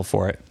interviewed Neville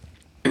for it.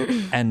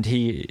 And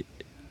he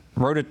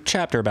wrote a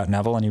chapter about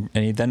Neville, and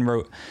he then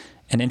wrote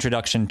an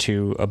introduction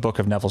to a book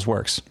of Neville's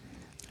works.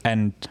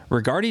 And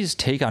Regardie's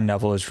take on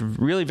Neville is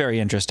really very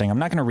interesting. I'm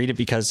not going to read it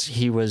because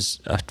he was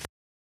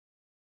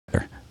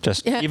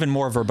even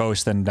more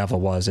verbose than Neville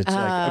was. It's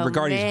like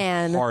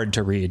Regardie's hard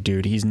to read,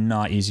 dude. He's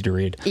not easy to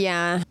read.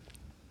 Yeah.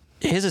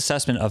 His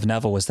assessment of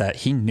Neville was that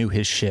he knew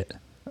his shit.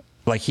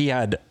 Like, he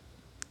had,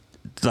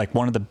 like,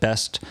 one of the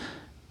best,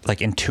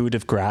 like,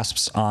 intuitive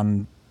grasps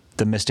on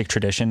the mystic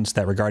traditions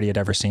that Regardie had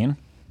ever seen.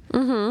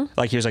 Mm-hmm.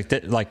 Like, he was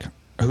like,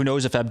 who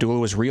knows if Abdullah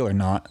was real or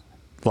not?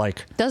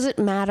 Like, does it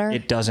matter?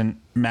 It doesn't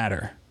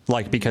matter.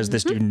 Like, because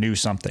this dude knew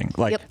something.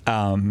 Like,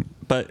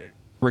 but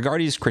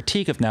Regardie's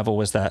critique of Neville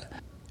was that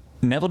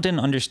Neville didn't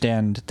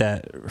understand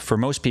that for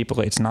most people,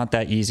 it's not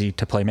that easy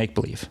to play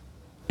make-believe.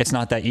 It's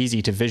not that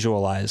easy to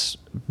visualize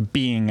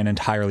being an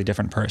entirely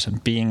different person,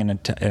 being in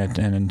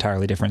an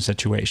entirely different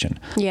situation.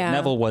 Yeah.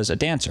 Neville was a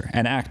dancer,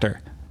 an actor.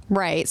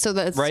 Right. So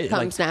that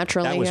comes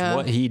naturally. That was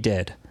what he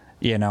did,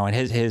 you know, and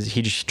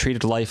he just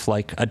treated life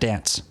like a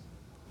dance,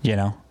 you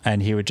know,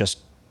 and he would just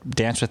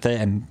dance with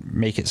it and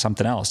make it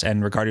something else.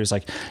 And Regardie was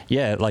like,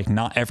 yeah, like,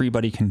 not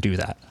everybody can do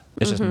that.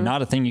 It's just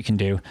not a thing you can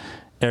do.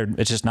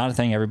 It's just not a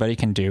thing everybody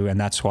can do. And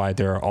that's why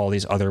there are all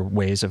these other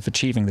ways of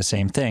achieving the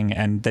same thing.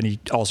 And then he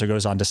also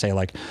goes on to say,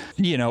 like,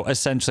 you know,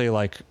 essentially,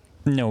 like,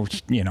 no,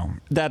 you know,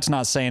 that's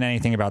not saying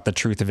anything about the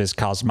truth of his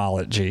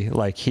cosmology.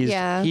 Like,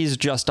 he's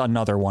just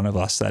another one of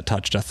us that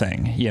touched a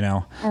thing, you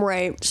know?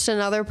 Right. Just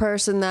another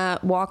person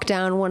that walked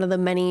down one of the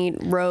many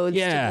roads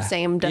to the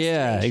same destination.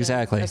 Yeah,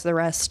 exactly. As the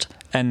rest.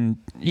 And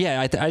yeah,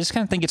 I just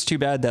kind of think it's too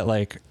bad that,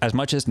 like, as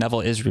much as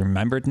Neville is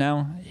remembered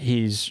now,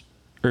 he's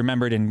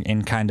remembered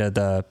in kind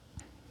of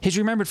he's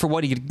remembered for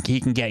what he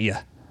can get you.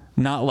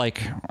 Not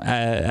like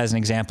as an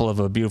example of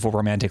a beautiful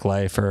romantic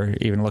life, or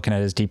even looking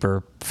at his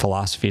deeper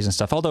philosophies and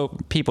stuff, although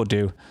people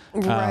do.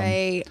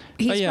 Right.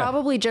 He's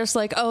probably just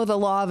like, the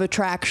law of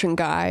attraction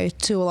guy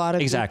to a lot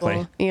of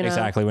people. You know?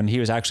 Exactly. When he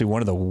was actually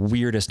one of the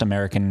weirdest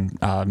American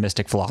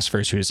mystic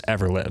philosophers who's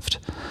ever lived.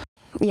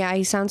 Yeah,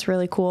 he sounds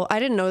really cool. I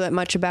didn't know that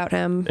much about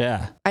him.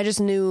 Yeah. I just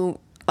knew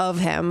of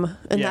him,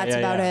 and that's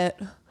about it.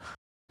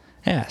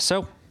 Yeah,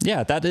 so...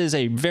 yeah, that is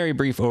a very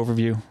brief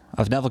overview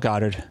of Neville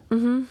Goddard.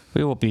 Mm-hmm.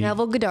 We will be...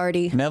 Neville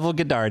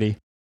Goddard.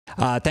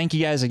 Thank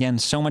you guys again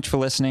so much for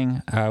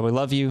listening. We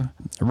love you.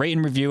 Rate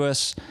and review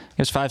us.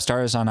 Give us 5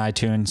 stars on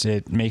iTunes.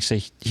 It makes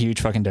a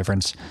huge fucking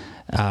difference.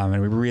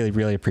 And we really,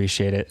 really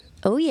appreciate it.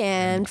 Oh,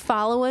 yeah. And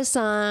follow us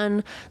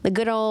on the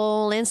good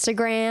old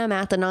Instagram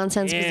at The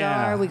Nonsense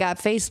Bazaar. We got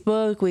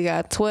Facebook. We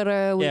got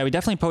Twitter. We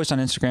definitely post on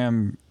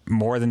Instagram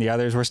more than the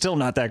others. We're still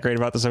not that great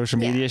about the social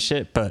media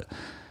shit, but...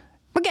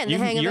 we're getting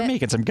the hang of it. You're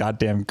making some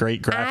goddamn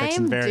great graphics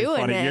and very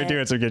funny. You're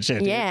doing some good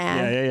shit.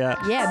 Yeah. Dude.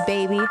 Yeah. Yeah,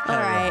 baby. All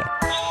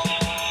right.